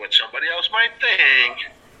because of what somebody else might think.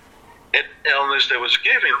 An illness that was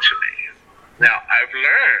given to me. Now I've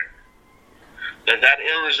learned that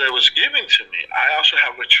illness that was given to me, I also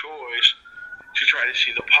have a choice to try to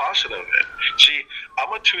see the positive of it. See,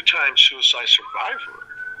 I'm a 2-time suicide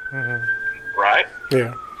survivor, right?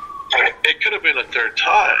 Yeah. It could have been a 3rd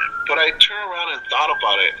time, but I turned around and thought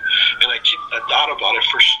about it, and I thought about it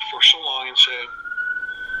for so long and said,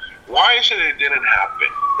 why is it didn't happen?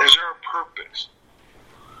 Is there a purpose?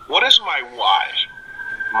 What is my why?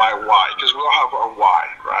 My why, because we all have our why,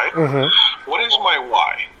 right? What is my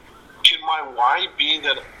why? Can my why be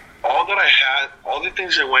that all that I had, all the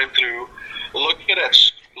things I went through, look at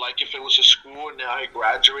it like if it was a school and now I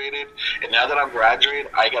graduated, and now that I'm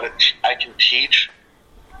graduated, I can teach.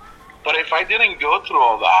 But if I didn't go through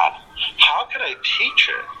all that, how could I teach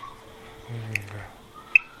it?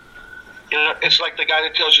 You know, it's like the guy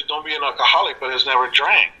that tells you don't be an alcoholic but has never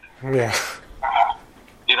drank. Yeah.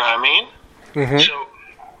 You know what I mean? So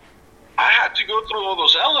I had to go through all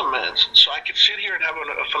those elements so I could sit here and have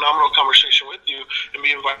a phenomenal conversation with you and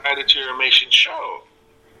be invited to your amazing show.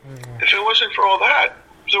 If it wasn't for all that,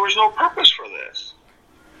 there was no purpose for this.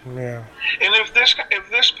 Yeah. And if this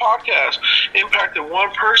podcast impacted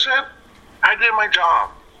one person, I did my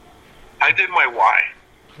job. I did my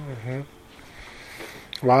why.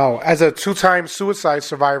 Wow. As a 2-time suicide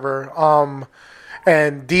survivor,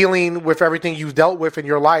 and dealing with everything you've dealt with in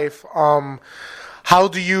your life, how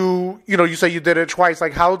do you say you did it twice,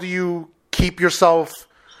 like how do you keep yourself,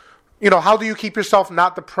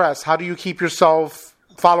 not depressed? How do you keep yourself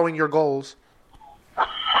following your goals?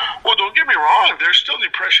 Well, don't get me wrong, there's still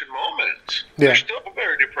depression moments. Yeah. There's still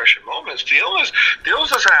very depression moments. The illness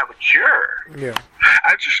doesn't have a cure. Yeah.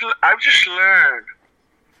 I've just learned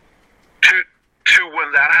to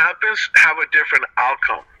when that happens, have a different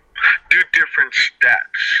outcome. Do different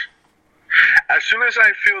steps. As soon as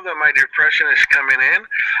I feel that my depression is coming in,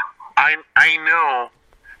 I know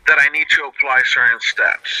that I need to apply certain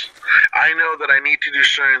steps. I know that I need to do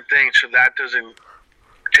certain things so that doesn't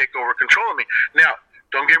take over control of me. Now,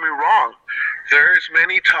 don't get me wrong. There's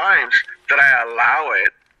many times that I allow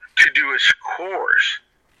it to do its course.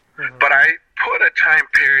 But I put a time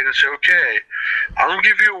period and say, okay, I'm going to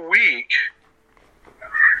give you a week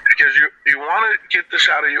because you want to get this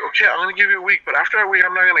out of you. Okay, I'm going to give you a week, but after that week,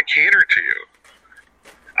 I'm not going to cater to you.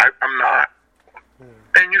 I'm not.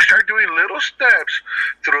 And you start doing little steps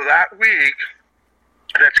through that week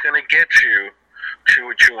that's going to get you to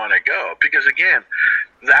what you want to go. Because again,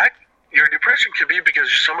 your depression could be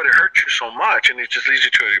because somebody hurt you so much and it just leads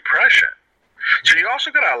you to a depression. So you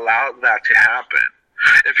also got to allow that to happen.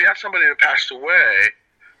 If you have somebody that passed away,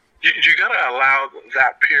 you got to allow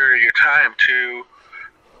that period of your time to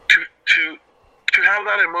have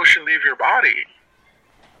that emotion leave your body.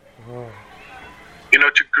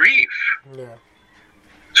 To grieve. Yeah.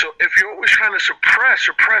 So if you're always trying to suppress,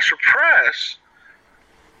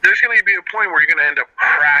 there's going to be a point where you're going to end up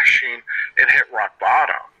crashing and hit rock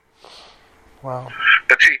bottom. Wow.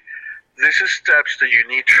 But see, this is steps that you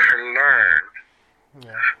need to learn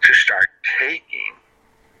to start taking.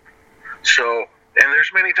 So, and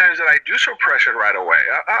there's many times that I do suppress it right away.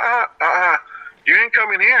 You ain't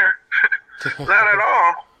coming here. Not at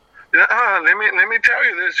all. Let me tell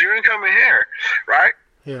you this. You ain't coming here, right?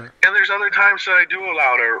 Yeah. And there's other times that I do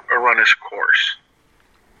allow it to run its course.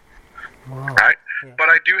 Wow. Right? Yeah. But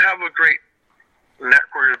I do have a great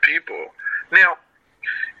network of people. Now,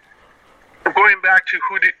 going back to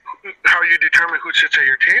how you determine who sits at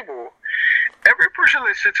your table, every person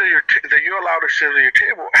that sits at that you allow to sit at your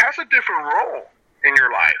table has a different role in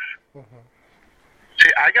your life.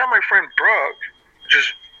 See, I got my friend Brooke,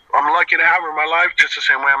 just I'm lucky to have her in my life, just the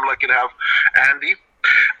same way I'm lucky to have Andy.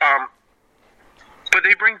 But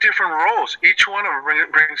they bring different roles. Each one of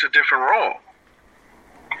them brings a different role.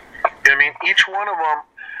 I mean, each one of them,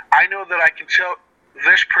 I know that I can tell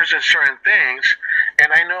this person certain things,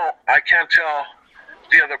 and I know I can't tell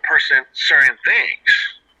the other person certain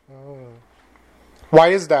things. Why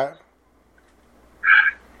is that?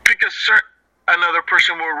 Because another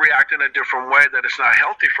person will react in a different way that is not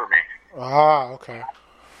healthy for me. Ah, okay.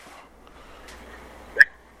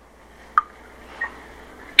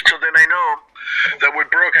 So then I know that with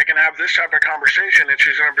Brooke, I can have this type of conversation, and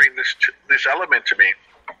she's going to bring this element to me.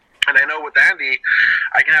 And I know with Andy,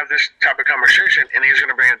 I can have this type of conversation, and he's going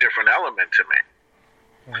to bring a different element to me.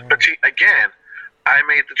 Mm-hmm. But see, again, I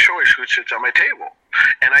made the choice who sits on my table,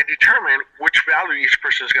 and I determine which value each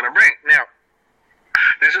person is going to bring. Now,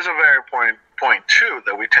 this is a very important point, too,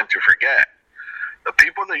 that we tend to forget. The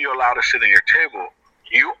people that you allow to sit at your table,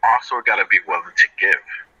 you also got to be willing to give,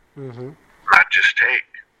 not just take.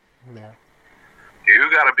 Yeah.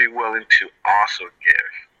 You got to be willing to also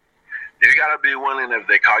give. You got to be willing, if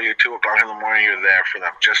they call you 2 o'clock in the morning, you're there for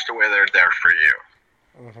them, just the way they're there for you.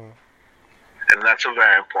 And that's a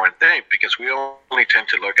very important thing, because we only tend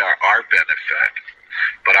to look at our benefit,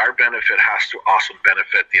 but our benefit has to also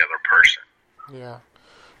benefit the other person. Yeah.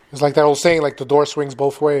 It's like that old saying, like the door swings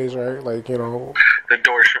both ways, right? Like, you know. The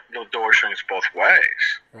door swings both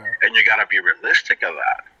ways. Yeah. And you got to be realistic of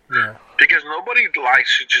that. Yeah. Because nobody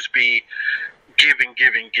likes to just be giving,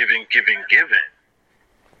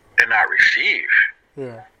 and not receive.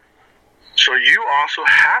 Yeah. So you also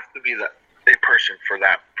have to be a person for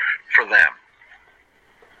them.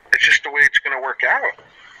 It's just the way it's going to work out.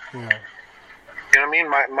 Yeah. You know what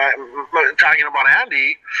I mean? Talking about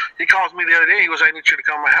Andy, he calls me the other day. He goes, "I need you to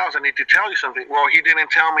come to my house. I need to tell you something." Well, he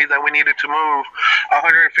didn't tell me that we needed to move a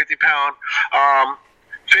 150-pound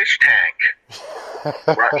fish tank.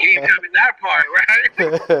 Right? He didn't tell me that part, right?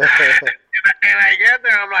 and I get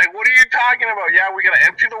there, I'm like, "What are you talking about?" "Yeah, we got to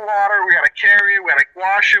empty the water. We got to carry it. We got to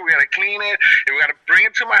wash it. We got to clean it. And we got to bring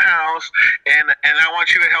it to my house. And I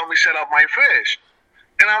want you to help me set up my fish."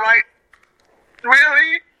 And I'm like,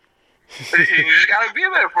 "Really?" You just got to be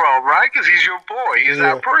there for him, right? Because he's your boy. He's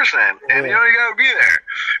that person. And you got to be there,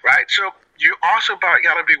 right? So you also got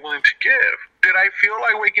to be willing to give. Did I feel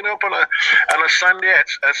like waking up on a Sunday at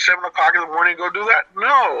 7 o'clock in the morning and go do that?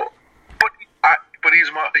 No. But he's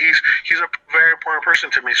a very important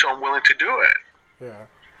person to me, so I'm willing to do it. Yeah.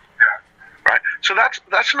 Right? So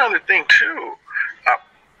that's another thing, too.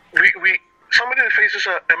 Somebody that faces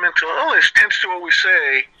a mental illness tends to always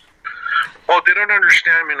say, "Oh, they don't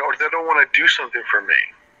understand me, or they don't want to do something for me,"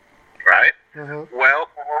 right? Mm-hmm. Well,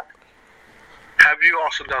 have you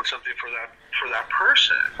also done something for that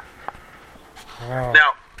person? Wow.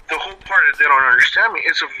 Now, the whole part that they don't understand me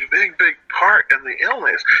is a big part in the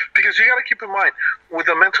illness, because you got to keep in mind, with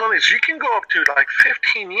a mental illness, you can go up to like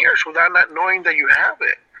 15 years without not knowing that you have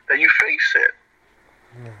it, that you face it.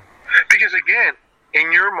 Mm. Because again,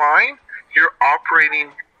 in your mind, you're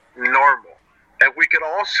operating normal. If we could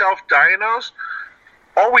all self-diagnose,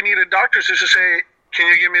 all we need a doctor is to say, "Can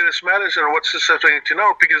you give me this medicine, or what's the stuff I need to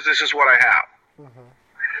know, because this is what I have,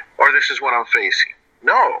 or this is what I'm facing."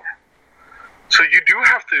 No. So you do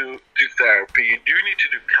have to do therapy. You do need to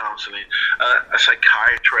do counseling, a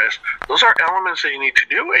psychiatrist. Those are elements that you need to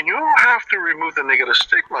do, and you don't have to remove the negative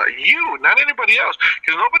stigma. You, not anybody else,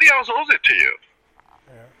 because nobody else owes it to you.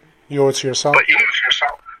 Yeah. You owe it to yourself. But you owe it to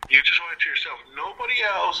yourself. You just owe it to yourself. Nobody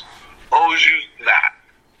else owes you that.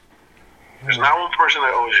 There's not one person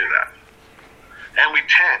that owes you that. And we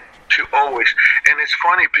tend to always, and it's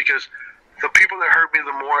funny because the people that hurt me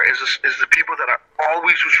the more is the people that are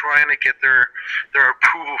always trying to get their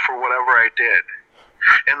approval for whatever I did.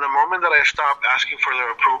 And the moment that I stop asking for their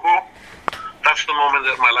approval, that's the moment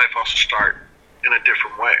that my life also start in a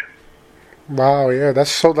different way. Wow, yeah,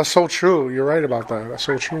 that's so true. You're right about that. That's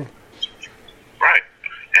so true. Right.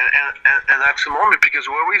 And that's the moment, because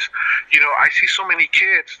we always, I see so many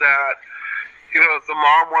kids that, the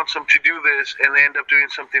mom wants them to do this, and they end up doing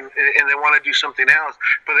something, and they want to do something else,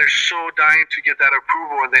 but they're so dying to get that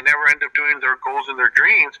approval, and they never end up doing their goals and their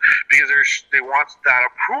dreams because they want that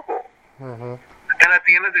approval. Mm-hmm. And at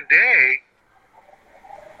the end of the day,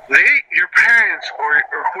 your parents or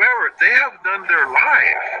whoever, they have done their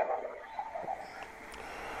life.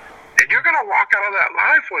 And you're going to walk out of that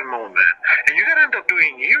life one moment, and you're going to end up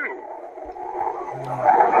doing you.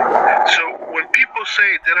 So when people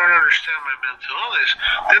say they don't understand my mental illness,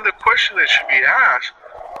 then the question that should be asked,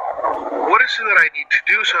 what is it that I need to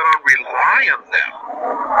do so I don't rely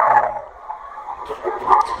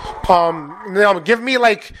on them? Give me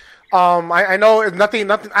like I know nothing.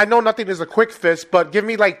 I know nothing is a quick fix, but give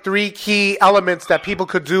me like 3 key elements that people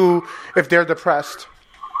could do if they're depressed.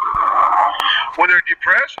 When they're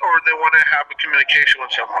depressed, or they want to have a communication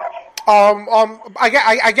with someone.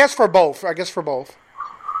 I guess for both.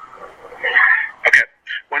 Okay.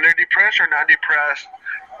 When they're depressed or not depressed,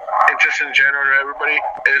 and just in general to everybody,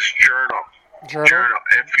 is journal. Journal.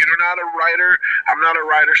 If you're not a writer, I'm not a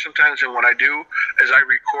writer sometimes, and what I do is I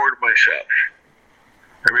record myself.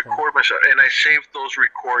 And I save those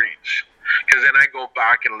recordings, because then I go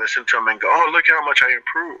back and listen to them and go, oh, look at how much I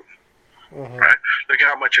improved. Mm-hmm. Right? Look at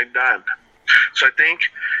how much I've done. So I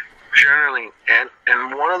think journaling, and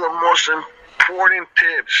one of the most important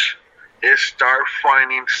tips is start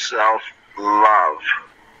finding self-love.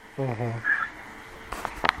 Mm-hmm.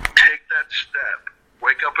 Take that step.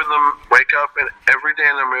 Wake up and every day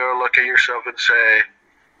in the mirror, look at yourself and say,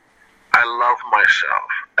 I love myself.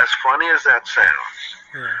 As funny as that sounds.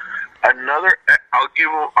 Yeah. I'll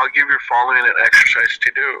give your following an exercise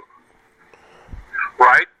to do.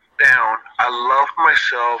 Write down, I love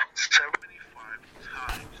myself 75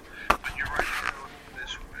 times, but you write it down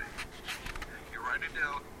this way. You write it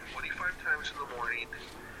down 25 times in the morning,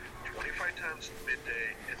 25 times at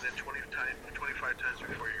midday, and then 25 times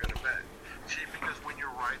before you go to bed. See, because when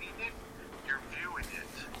you're writing it, you're viewing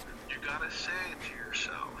it. You gotta say it to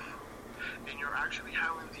yourself. And you're actually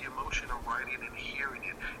having the emotion of writing and hearing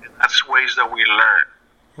it. And that's ways that we learn.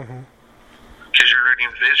 Mm-hmm. Because you're learning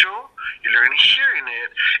visual, you're learning hearing it,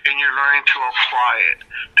 and you're learning to apply it,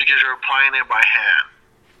 because you're applying it by hand.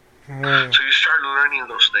 So you start learning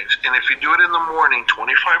those things. And if you do it in the morning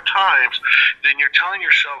 25 times, then you're telling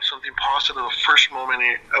yourself something positive the first moment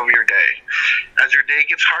of your day. As your day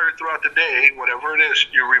gets harder throughout the day, whatever it is,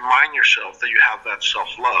 you remind yourself that you have that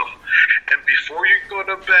self-love. And before you go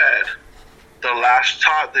to bed, the last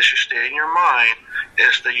thought that should stay in your mind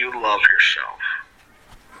is that you love yourself.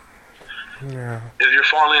 Yeah. If your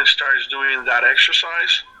following starts doing that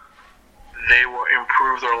exercise, they will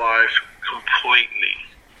improve their life completely.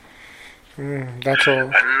 That's all.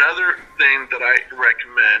 Another thing that I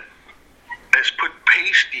recommend is put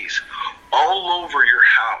pasties all over your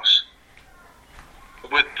house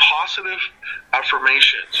with positive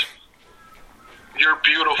affirmations. You're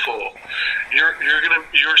beautiful.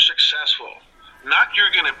 You're successful. Not you're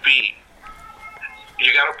gonna be.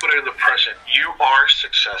 You gotta put it in the present. You are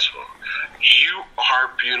successful. You are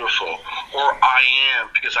beautiful. Or I am,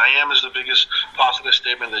 because I am is the biggest positive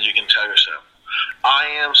statement that you can tell yourself. I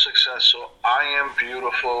am successful. I am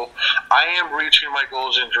beautiful. I am reaching my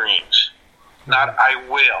goals and dreams. Not I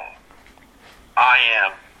will. I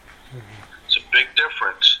am. It's a big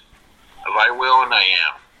difference of I will and I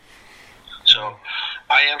am. So,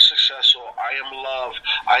 I am successful. I am loved.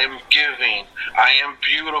 I am giving. I am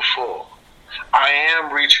beautiful. I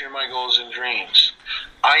am reaching my goals and dreams.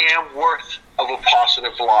 I am worth of a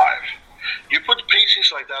positive life. You put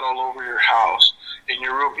pieces like that all over your house, in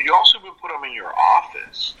your room. You also put them in your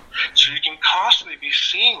office, so you can constantly be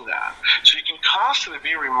seeing that. So you can constantly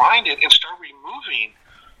be reminded and start removing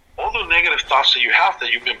all the negative thoughts that you have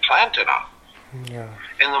that you've been planted on. Yeah.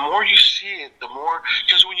 And the more you see it, the more,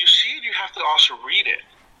 because when you see it, you have to also read it.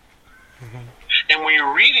 Mm-hmm. And when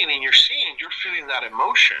you're reading and you're seeing, you're feeling that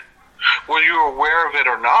emotion. Whether you're aware of it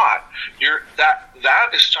or not,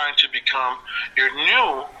 that is starting to become your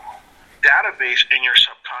new database in your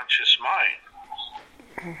subconscious mind.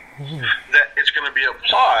 Mm-hmm. That it's going to be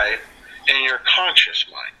applied in your conscious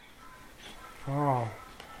mind. Oh,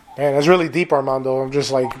 man, that's really deep, Armando. I'm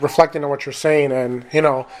just like reflecting on what you're saying, and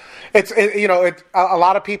a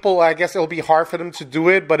lot of people, I guess it'll be hard for them to do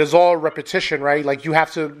it, but it's all repetition, right? Like you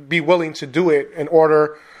have to be willing to do it in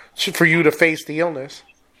order for you to face the illness.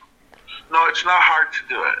 No, it's not hard to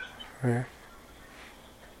do it. Yeah.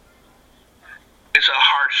 It's a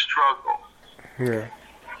hard struggle. Yeah.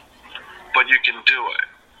 But you can do it.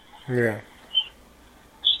 Yeah.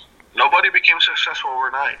 Nobody became successful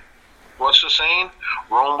overnight. What's the saying?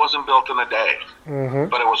 Rome wasn't built in a day,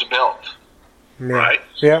 but it was built. Yeah. Right?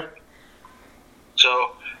 Yeah.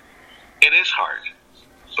 So, it is hard,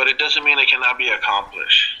 but it doesn't mean it cannot be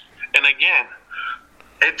accomplished. And again,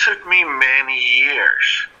 it took me many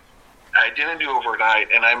years. I didn't do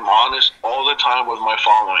overnight, and I'm honest all the time with my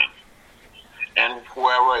following and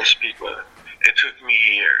whoever I speak with. It took me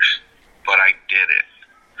years, but I did it.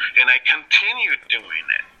 And I continued doing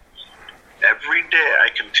it. Every day I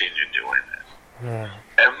continue doing it. Yeah.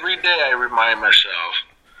 Every day I remind myself,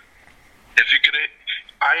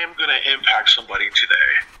 I am going to impact somebody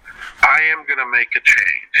today. I am going to make a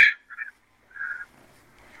change.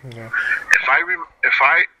 Yeah. If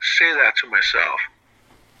I say that to myself,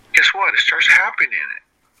 guess what? It starts happening.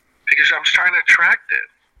 Because I'm trying to attract it.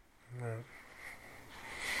 Yeah.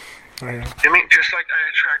 I mean, just like I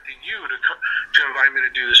attracted you to invite me to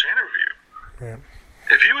do this interview. Yeah.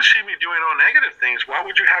 If you would see me doing all negative things, why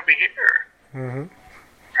would you have me here? Mm-hmm.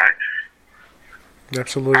 Right?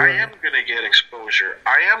 Absolutely. I am going to get exposure.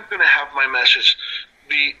 I am going to have my message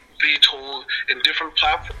be told in different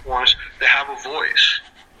platforms that have a voice,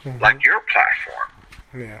 like your platform.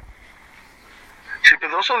 Yeah. See, but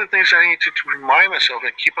those are the things I need to remind myself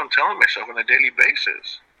and keep on telling myself on a daily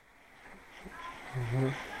basis. Mm-hmm.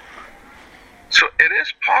 So it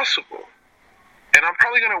is possible. And I'm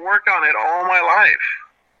probably going to work on it all my life.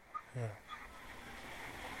 Yeah.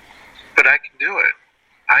 But I can do it.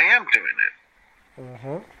 I am doing it.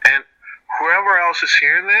 Mm-hmm. And whoever else is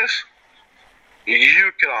hearing this,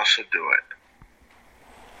 you can also do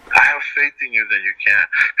it. I have faith in you that you can.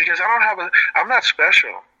 Because I'm not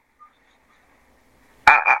special.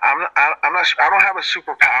 I don't have a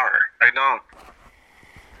superpower. I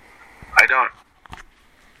don't.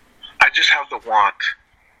 I just have the want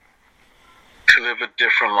to live a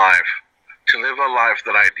different life, to live a life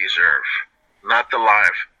that I deserve, not the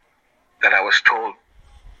life that I was told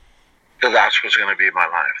that that's what's going to be my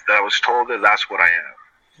life, that I was told that that's what I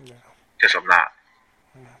am, because I'm not.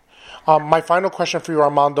 My final question for you,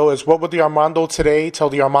 Armando, is what would the Armando today tell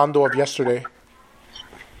the Armando of yesterday?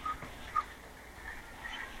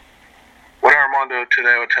 What Armando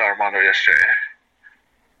today would tell Armando yesterday?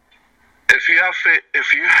 If you have faith,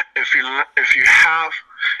 if you have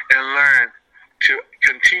and learn to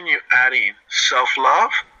continue adding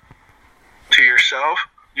self-love to yourself,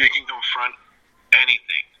 you can confront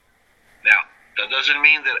anything. Now, that doesn't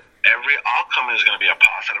mean that every outcome is going to be a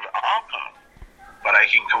positive outcome, but I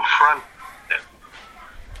can confront it.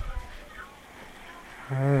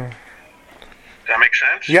 Does that make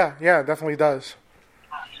sense? Yeah, it definitely does.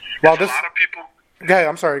 Well, a lot of people. Go ahead.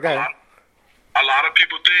 I'm sorry. Go ahead. A lot of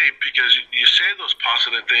people think because you say those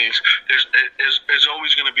positive things, there's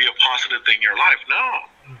always going to be a positive thing in your life. No.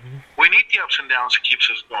 Mm-hmm. We need the ups and downs that keeps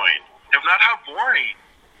us going. If not, how boring?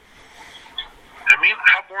 I mean,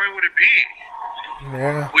 how boring would it be?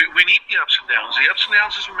 Yeah. We need the ups and downs. The ups and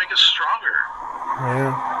downs is what make us stronger.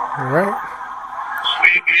 Yeah. You're right.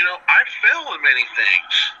 I fail in many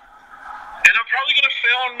things. And I'm probably going to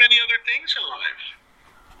fail in many other things in life.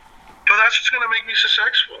 But that's what's going to make me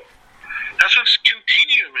successful. That's what's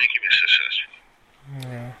continuing making me successful.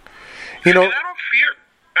 Yeah. And I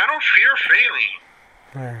don't fear failing.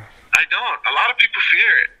 Yeah. I don't. A lot of people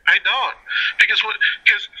fear it. I don't. Because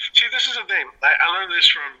see, this is the thing. I learned this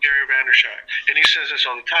from Gary Vandershaw, and he says this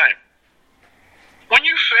all the time. When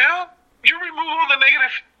you fail, you remove all the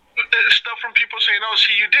negative stuff from people saying, "Oh,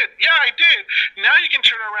 see, you did." Yeah, I did. Now you can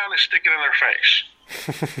turn around and stick it in their face.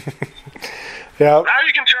 Yeah. Now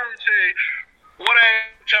you can turn and say, "What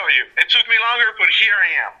I tell you, it took me longer, but here I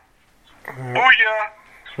am." Booyah.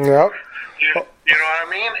 Yep. You know what I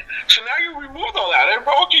mean? So now you removed all that.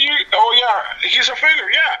 Okay, he's a failure,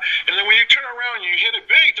 yeah. And then when you turn around and you hit it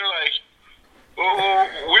big, they're like, "Oh,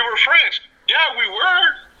 we were friends." Yeah, we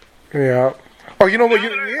were. Yeah. Oh, you know what?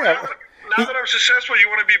 Now that I'm successful, you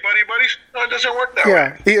want to be buddies? No, it doesn't work that way.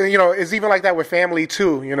 Yeah, it's even like that with family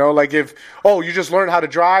too. Like if you just learned how to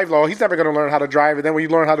drive, well, he's never going to learn how to drive, and then when you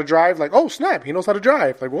learn how to drive, like, oh snap, he knows how to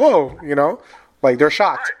drive. Like, whoa, like they're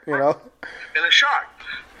shocked. Right. And they're shocked.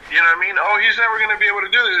 You know what I mean? Oh, he's never going to be able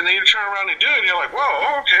to do this, and then you turn around and do it, and you're like,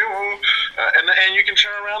 whoa, okay, well, and you can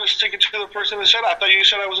turn around and stick it to the person that said, I thought you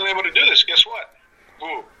said I wasn't able to do this. Guess what?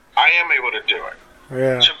 Ooh, I am able to do it.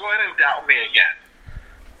 Yeah. So go ahead and doubt me again.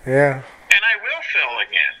 Yeah. And I will fail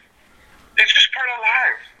again. It's just part of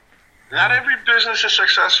life. Not every business is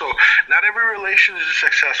successful. Not every relation is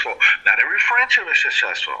successful. Not every friendship is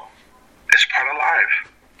successful. It's part of life.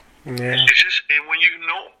 Yeah. It's just, and when you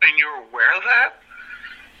know and you're aware of that,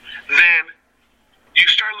 then you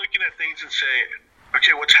start looking at things and say,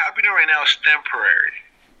 okay, what's happening right now is temporary.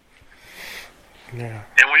 Yeah.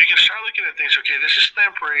 And when you can start looking at things, okay, this is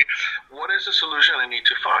temporary, what is the solution I need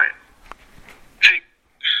to find? See,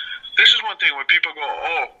 this is one thing when people go,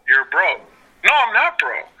 oh, you're broke. No, I'm not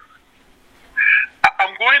broke.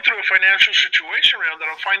 I'm going through a financial situation around that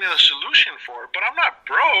I'm finding a solution for, but I'm not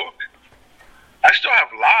broke. I still have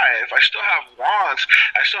life. I still have wants.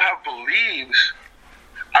 I still have beliefs.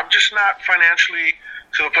 I'm just not financially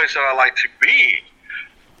to the place that I like to be.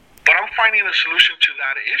 But I'm finding a solution to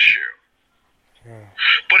that issue. Yeah.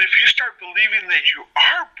 But if you start believing that you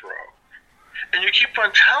are broke, and you keep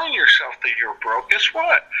on telling yourself that you're broke, guess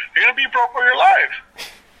what? You're going to be broke all your life.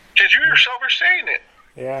 Because you yourself are saying it.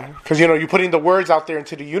 Yeah, because, you're putting the words out there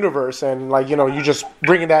into the universe, and, you just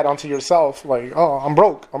bringing that onto yourself, like, oh, I'm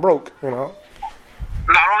broke, No,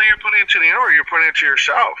 Not only are you putting it to the universe, you're putting it to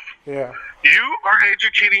yourself. Yeah. You are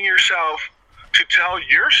educating yourself to tell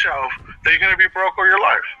yourself that you're going to be broke all your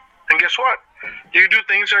life. And guess what? You do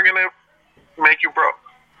things that are going to make you broke.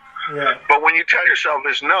 Yeah. But when you tell yourself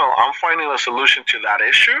is no, I'm finding a solution to that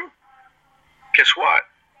issue, guess what?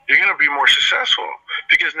 You're going to be more successful.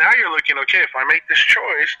 Because now you're looking, okay, if I make this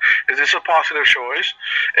choice, is this a positive choice?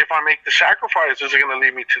 If I make the sacrifice, is it going to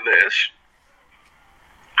lead me to this?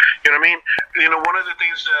 You know what I mean? You know, one of the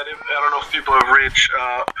things that, I don't know if people have read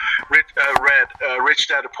Rich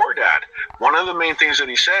Dad, Poor Dad. One of the main things that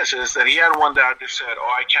he says is that he had one dad that said,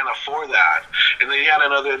 oh, I can't afford that. And then he had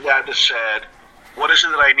another dad that said, what is it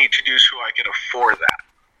that I need to do so I can afford that?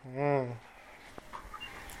 Mm.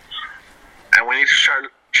 And we need to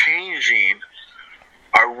start changing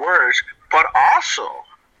our words, but also,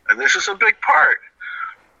 and this is a big part,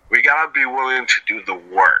 we got to be willing to do the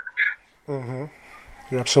work. Mm-hmm.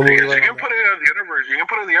 You're absolutely because right. You can put it in the universe. You can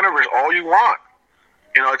put it in the universe all you want.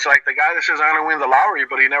 You know, it's like the guy that says I'm going to win the lottery,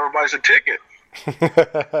 but he never buys a ticket. You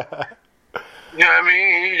know what I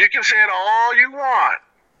mean? You can say it all you want.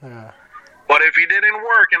 Yeah. But if he didn't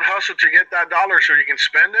work and hustle to get that dollar so you can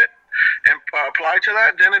spend it and apply to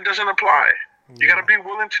that, then it doesn't apply. You got to be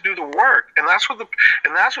willing to do the work, and that's what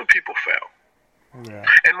people fail. Yeah.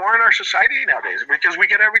 And more in our society nowadays, because we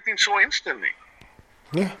get everything so instantly.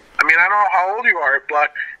 Yeah. I mean, I don't know how old you are,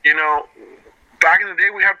 but you know, back in the day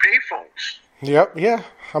we had payphones. Yep. Yeah.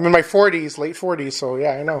 I'm in my 40s, late 40s, so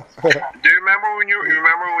yeah, I know. Do you remember when you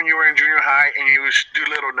were in junior high and you used to do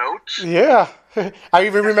little notes? Yeah. I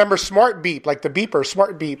even remember Smart Beep, like the beeper,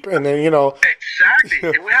 Smart Beep, and then, you know. Exactly.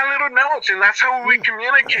 And we had little notes, and that's how we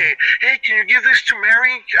communicate. Hey, can you give this to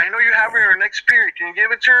Mary? I know you have her in her next period. Can you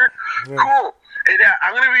give it to her? Yeah. Cool. And,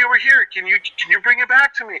 I'm going to be over here. Can you bring it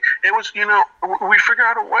back to me? It was, you know, we figure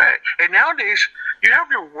out a way. And nowadays, you have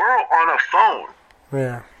your world on a phone.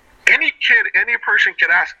 Yeah. Any kid, any person can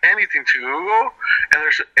ask anything to Google, and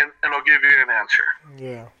it'll give you an answer.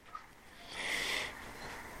 Yeah.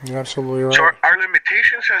 You're absolutely right. So our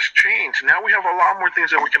limitations has changed. Now we have a lot more things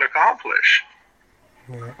that we can accomplish.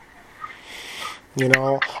 Yeah. You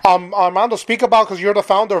know, Armando, speak about, because you're the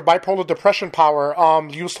founder of Bipolar Depression Power.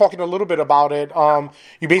 You was talking a little bit about it.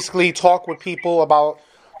 You basically talk with people about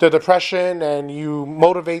the depression, and you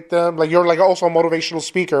motivate them. Like, you're like also a motivational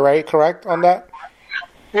speaker, right? Correct on that?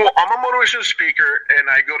 Well, I'm a motivational speaker, and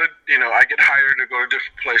I go to, you know, I get hired to go to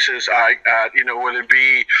different places. You know, whether it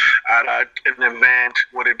be at an event,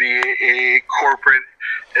 would it be a corporate,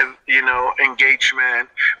 you know, engagement,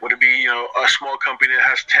 would it be, you know, a small company that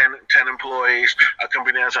has 10 employees, a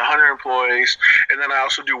company that has 100 employees, and then I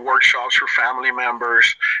also do workshops for family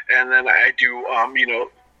members, and then I do,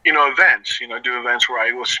 events, do events where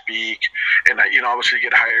I will speak, and I, obviously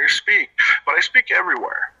get hired to speak, but I speak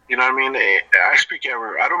everywhere. You know what I mean? I speak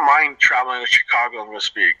everywhere. I don't mind traveling to Chicago and go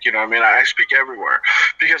speak. You know what I mean? I speak everywhere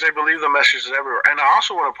because I believe the message is everywhere. And I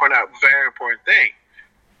also want to point out a very important thing.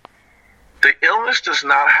 The illness does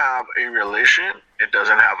not have a religion. It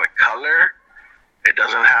doesn't have a color. It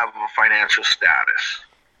doesn't have a financial status.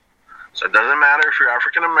 So it doesn't matter if you're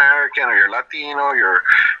African American or you're Latino, you're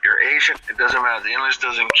Asian. It doesn't matter. The illness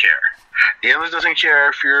doesn't care. The illness doesn't care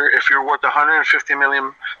if you're worth $150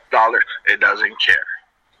 million. It doesn't care.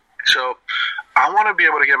 So I want to be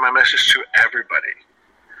able to get my message to everybody.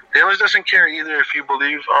 The illness doesn't care either if you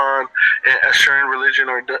believe on a certain religion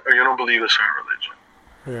or you don't believe a certain religion.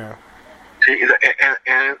 Yeah. See,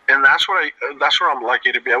 and that's what I'm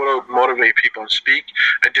lucky to be able to motivate people and speak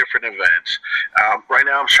at different events. Right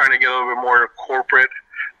now, I'm trying to get a little bit more corporate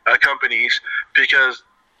companies, because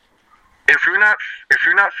if you're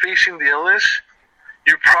not facing the illness,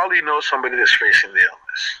 you probably know somebody that's facing the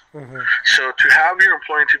illness. Mm-hmm. So to have your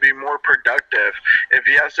employee to be more productive, if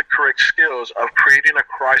he has the correct skills of creating a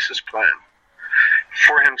crisis plan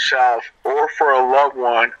for himself or for a loved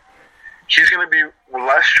one, he's going to be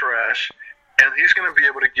less stressed, and he's going to be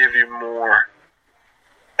able to give you more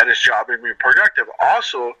at his job and be productive.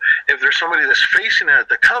 Also, if there's somebody that's facing it at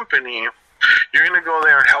the company, you're going to go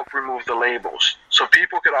there and help remove the labels. So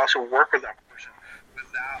people could also work with that person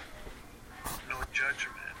without no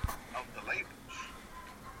judgment of the labels.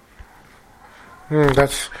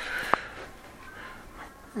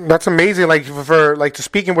 That's amazing. Like, for to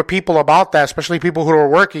speaking with people about that, especially people who are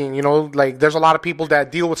working. Like, there's a lot of people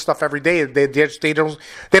that deal with stuff every day. They don't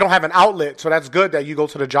have an outlet. So that's good that you go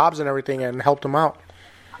to the jobs and everything and help them out.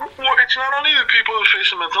 Well, it's not only the people who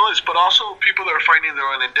face mental illness, but also people that are finding their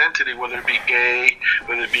own identity, whether it be gay,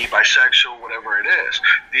 whether it be bisexual, whatever it is.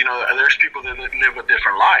 There's people that live a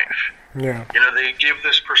different life. Yeah. They give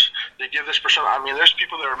this person. I mean, there's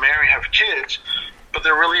people that are married, have kids, but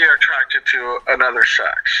they really are attracted to another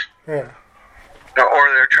sex. Yeah. Or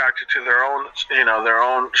they're attracted to their own, their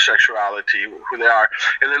own sexuality, who they are,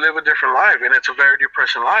 and they live a different life, and it's a very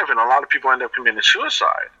depressing life, and a lot of people end up committing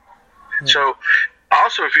suicide. So,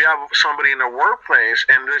 also, if you have somebody in the workplace,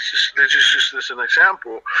 and this is just an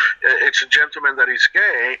example, it's a gentleman that he's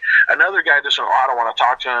gay, another guy doesn't, I don't want to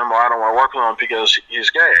talk to him, or I don't want to work with him because he's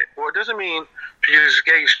gay. Well, it doesn't mean because he's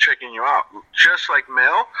gay he's checking you out. Just like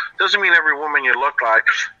male, doesn't mean every woman you look like,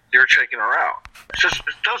 you're checking her out. It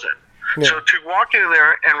doesn't. Yeah. So to walk in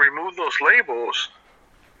there and remove those labels,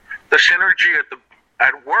 the synergy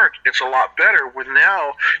at work, it's a lot better. With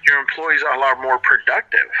now, your employees are a lot more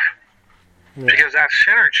productive because that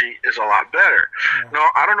synergy is a lot better. Yeah.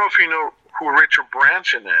 Now, I don't know if you know who Richard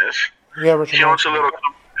Branson is. Yeah, Richard Branson.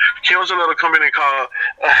 He owns a little company called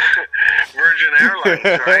Virgin Airlines,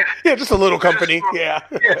 right? Yeah, just a little company. Yeah,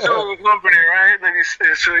 it's a little company, right? And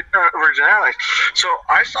it's Virgin Airlines. So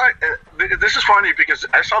I saw this is funny because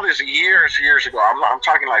I saw this years ago. I'm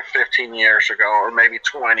talking like 15 years ago, or maybe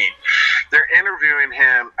 20. They're interviewing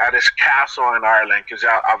him at his castle in Ireland because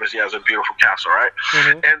obviously he has a beautiful castle, right?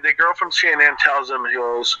 Mm-hmm. And the girl from CNN tells him, he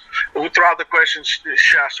goes, throughout the questions,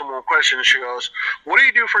 she asks him one question, and she goes, "What do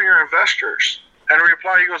you do for your investors?" And in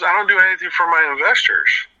reply, he goes, "I don't do anything for my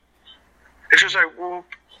investors." And she's like, "Well,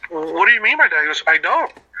 what do you mean by that?" He goes, "I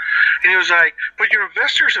don't." And he was like, "But your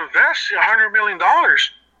investors invest $100 million.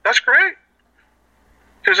 That's great."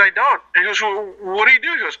 He goes, "I don't." And he goes, "Well, what do you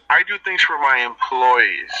do?" He goes, "I do things for my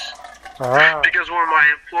employees." Because when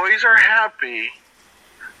my employees are happy,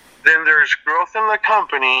 then there's growth in the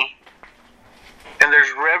company, and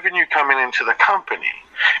there's revenue coming into the company.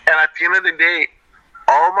 And at the end of the day,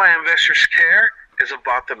 all my investors care is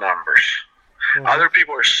about the numbers. Mm-hmm. Other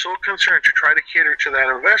people are so concerned to try to cater to that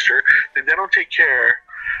investor that they don't take care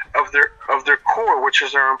of their core, which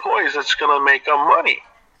is their employees, that's going to make them money.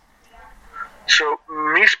 So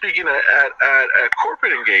me speaking at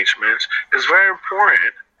corporate engagements is very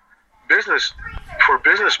important. For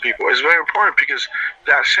business people is very important because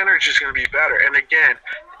that synergy is going to be better. And again,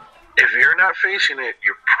 if you're not facing it,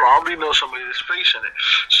 you probably know somebody that's facing it.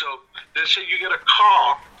 So let's say you get a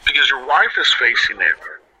call because your wife is facing it,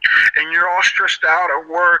 and you're all stressed out at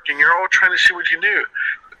work, and you're all trying to see what you do.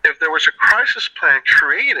 If there was a crisis plan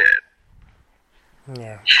created,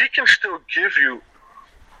 he can still give you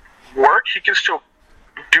work. He can still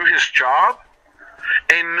do his job,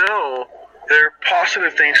 and know there are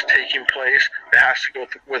positive things taking place that has to go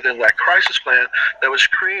within that crisis plan that was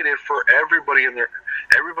created for everybody in that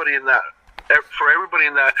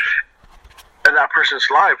person's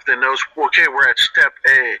life that knows, okay, we're at step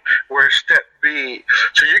A, we're at step B.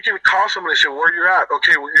 So you can call somebody and say, where you're at?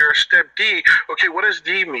 Okay, well, you're at step D. Okay, what does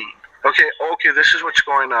D mean? Okay, this is what's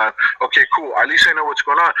going on. Okay, cool. At least I know what's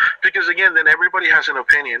going on. Because again, then everybody has an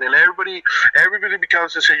opinion, and everybody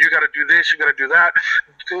becomes to say, you got to do this, you got to do that.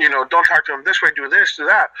 Don't talk to them this way, do this, do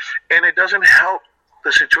that. And it doesn't help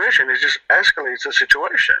the situation. It just escalates the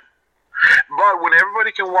situation. But when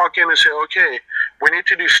everybody can walk in and say, okay, we need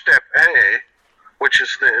to do step A, which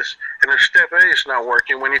is this, and if step A is not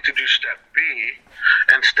working, we need to do step B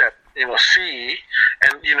and step C,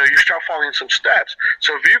 and you start following some steps.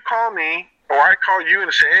 So if you call me or I call you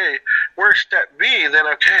and say, hey, we're step B, then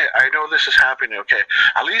okay, I know this is happening. Okay,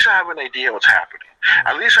 at least I have an idea what's happening.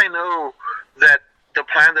 At least I know that the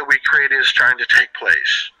plan that we created is trying to take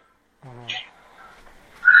place. And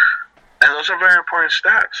those are very important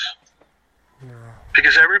steps.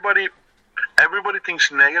 Because everybody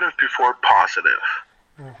thinks negative before positive.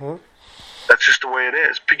 Mm-hmm. That's just the way it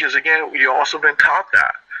is. Because again, you also been taught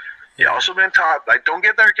that. You also been taught, like, don't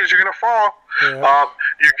get there because you're gonna fall. Yeah.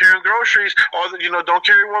 You're carrying groceries, or don't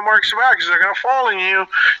carry one more extra bag because they're gonna fall on you.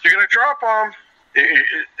 You're gonna drop them.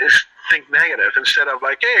 It's think negative instead of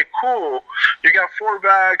like, hey, cool, you got 4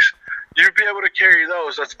 bags. You'll be able to carry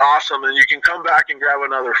those. That's awesome, and you can come back and grab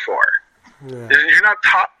another 4. Yeah. You're not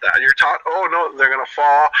taught that. You're taught, oh no, they're gonna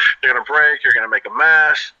fall, they're gonna break, you're gonna make a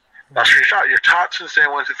mess. That's what you're taught. You're taught since day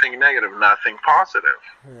one to think negative, not think positive.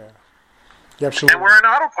 Yeah, absolutely. And we're an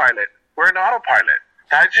autopilot.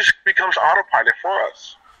 That just becomes autopilot for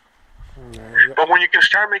us. Yeah. But when you can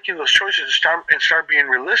start making those choices and start being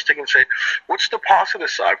realistic and say, what's the positive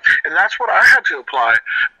side? And that's what I had to apply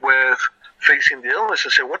with facing the illness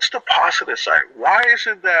and say, what's the positive side? Why is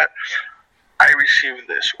it that I received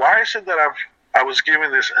this? Why is it that I was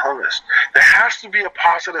given this illness? There has to be a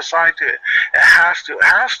positive side to it. It has to.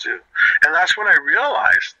 And that's when I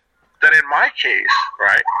realized that in my case,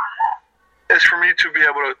 right, is for me to be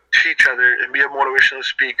able to teach others and be a motivational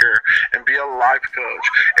speaker and be a life coach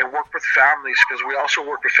and work with families, because we also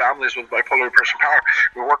work with families with bipolar depression power.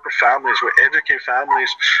 We work with families, we educate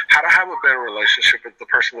families how to have a better relationship with the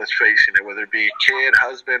person that's facing it, whether it be kid,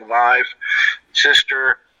 husband, wife,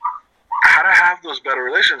 sister, how to have those better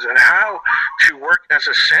relations and how to work as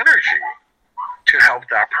a synergy to help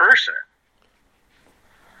that person.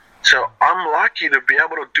 So I'm lucky to be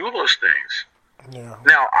able to do those things. Yeah.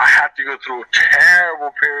 Now, I had to go through a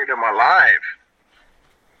terrible period in my life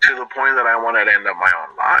to the point that I wanted to end up my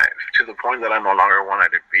own life, to the point that I no longer wanted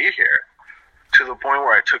to be here, to the point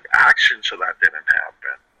where I took action so that didn't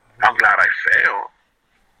happen. I'm glad I failed.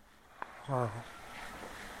 Wow.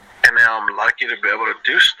 And now I'm lucky to be able to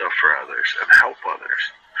do stuff for others and help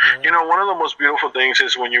others. Yeah. You know, one of the most beautiful things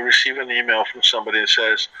is when you receive an email from somebody that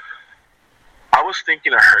says, I was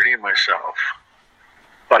thinking of hurting myself,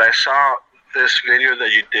 but I saw this video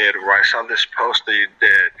that you did, or I saw this post that you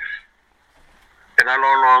did, and I no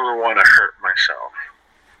longer want to hurt myself.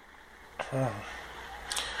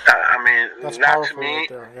 I mean, that's that to me, right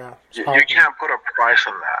there. Yeah, you can't put a price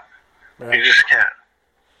on that. Yeah. You just can't.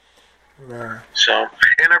 Yeah. So,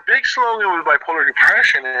 and our big slogan with bipolar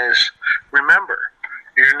depression is, remember,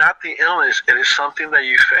 you're not the illness, it is something that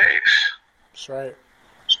you face. That's right.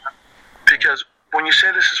 Because when you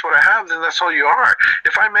say this is what I have, then that's all you are.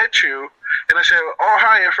 If I met you and I say, oh,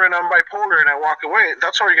 hi, friend, I'm bipolar, and I walk away,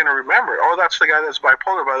 that's all you're going to remember. Oh, that's the guy that's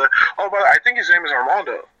bipolar. I think his name is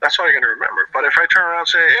Armando. That's all you're going to remember. But if I turn around and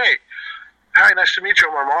say, hey, hi, nice to meet you,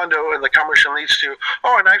 I'm Armando, and the conversation leads to,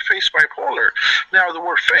 oh, and I face bipolar. Now, the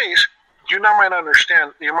word face, you might not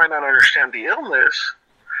understand the illness,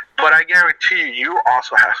 but I guarantee you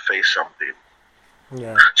also have faced something.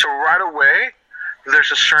 Yeah. So right away,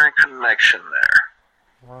 there's a certain connection there.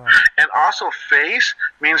 Wow. And also, face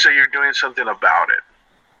means that you're doing something about it.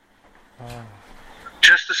 Wow.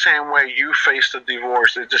 Just the same way you faced a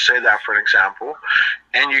divorce, just say that for an example,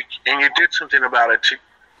 and you did something about it to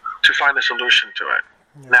find a solution to it.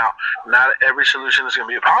 Yeah. Now, not every solution is going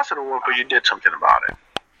to be a positive one, but you did something about it.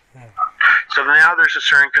 Yeah. So now there's a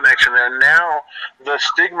certain connection there. Now the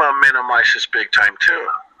stigma minimizes big time too.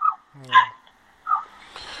 Yeah.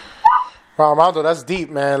 Wow, Armando, that's deep,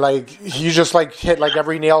 man. Like, you just hit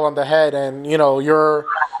every nail on the head, and you're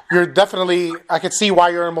definitely, I could see why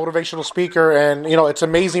you're a motivational speaker, and it's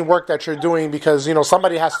amazing work that you're doing, because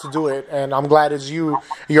somebody has to do it, and I'm glad it's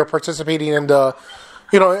you're participating in the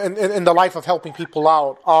in the life of helping people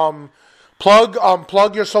out.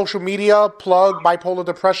 Plug your social media, plug bipolar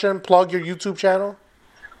depression, plug your YouTube channel.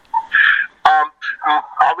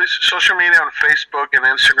 Obviously, social media on Facebook and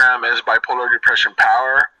Instagram is Bipolar Depression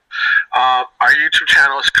Power. Our YouTube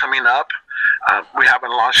channel is coming up. We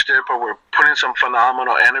haven't launched it, but we're putting some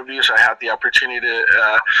phenomenal interviews. I had the opportunity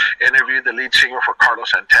to interview the lead singer for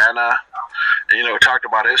Carlos Santana. Talked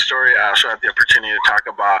about his story. I also had the opportunity to talk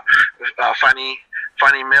about Fannie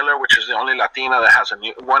Miller, which is the only Latina that has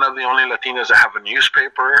one of the only Latinas that have a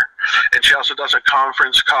newspaper, and she also does a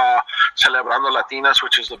conference called Celebrando Latinas,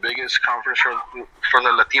 which is the biggest conference for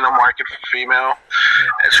the Latino market for female.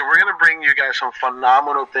 And so we're going to bring you guys some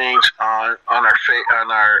phenomenal things on our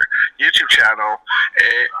YouTube channel.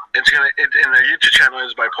 And our YouTube channel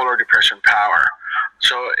is Bipolar Depression Power.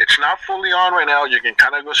 So it's not fully on right now. You can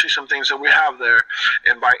kind of go see some things that we have there.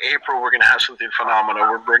 And by April, we're going to have something phenomenal.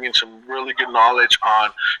 We're bringing some really good knowledge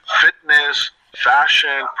on fitness,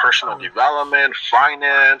 fashion, personal development,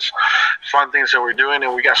 finance, fun things that we're doing.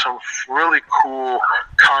 And we got some really cool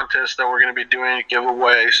contests that we're going to be doing,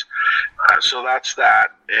 giveaways. So that's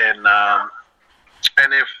that. And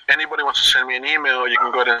if anybody wants to send me an email, you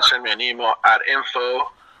can go ahead and send me an email at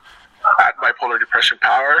info@Bipolar Depression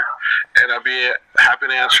Power, and I'll be happy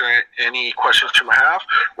to answer any questions you might have.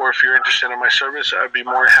 Or if you're interested in my service, I'd be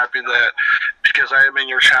more happy that, because I am in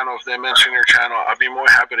your channel, if they mention your channel, I'd be more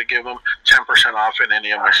happy to give them 10% off in any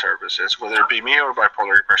of my services, whether it be me or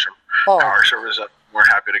Bipolar Depression Power service. We're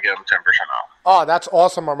happy to give them 10% off. Oh, that's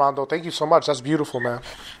awesome, Armando. Thank you so much. That's beautiful, man.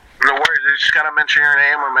 No worries. You just gotta mention your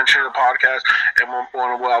name or mention the podcast, and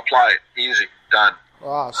we'll apply it. Easy. Done.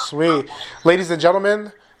 Oh, sweet. Ladies and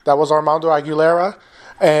gentlemen, that was Armando Aguilera,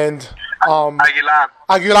 and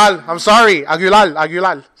Aguilar. I'm sorry, Aguilar. You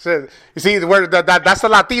see, that's the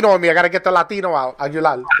Latino in me. I gotta get the Latino out.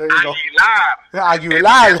 Aguilar. There you go.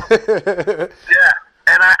 Aguilar. Yeah,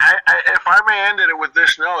 and I, if I may end it with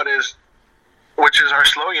this note, which is our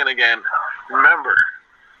slogan again. Remember,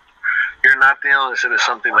 you're not the illness. It is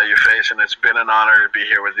something that you face, and it's been an honor to be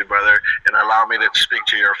here with you, brother, and allow me to speak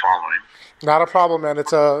to your following. Not a problem, man.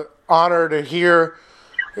 It's an honor to hear.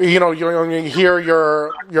 Hear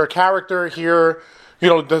your character, hear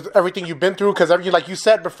everything you've been through. Because like you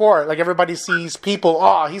said before, like everybody sees people,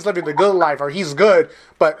 oh, he's living the good life or he's good,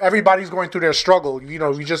 but everybody's going through their struggle.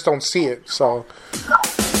 You just don't see it. So,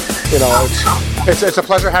 it's a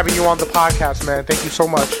pleasure having you on the podcast, man. Thank you so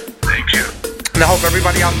much. Thank you. And I hope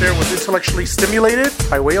everybody out there was intellectually stimulated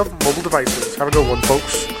by way of mobile devices. Have a good one,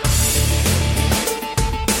 folks.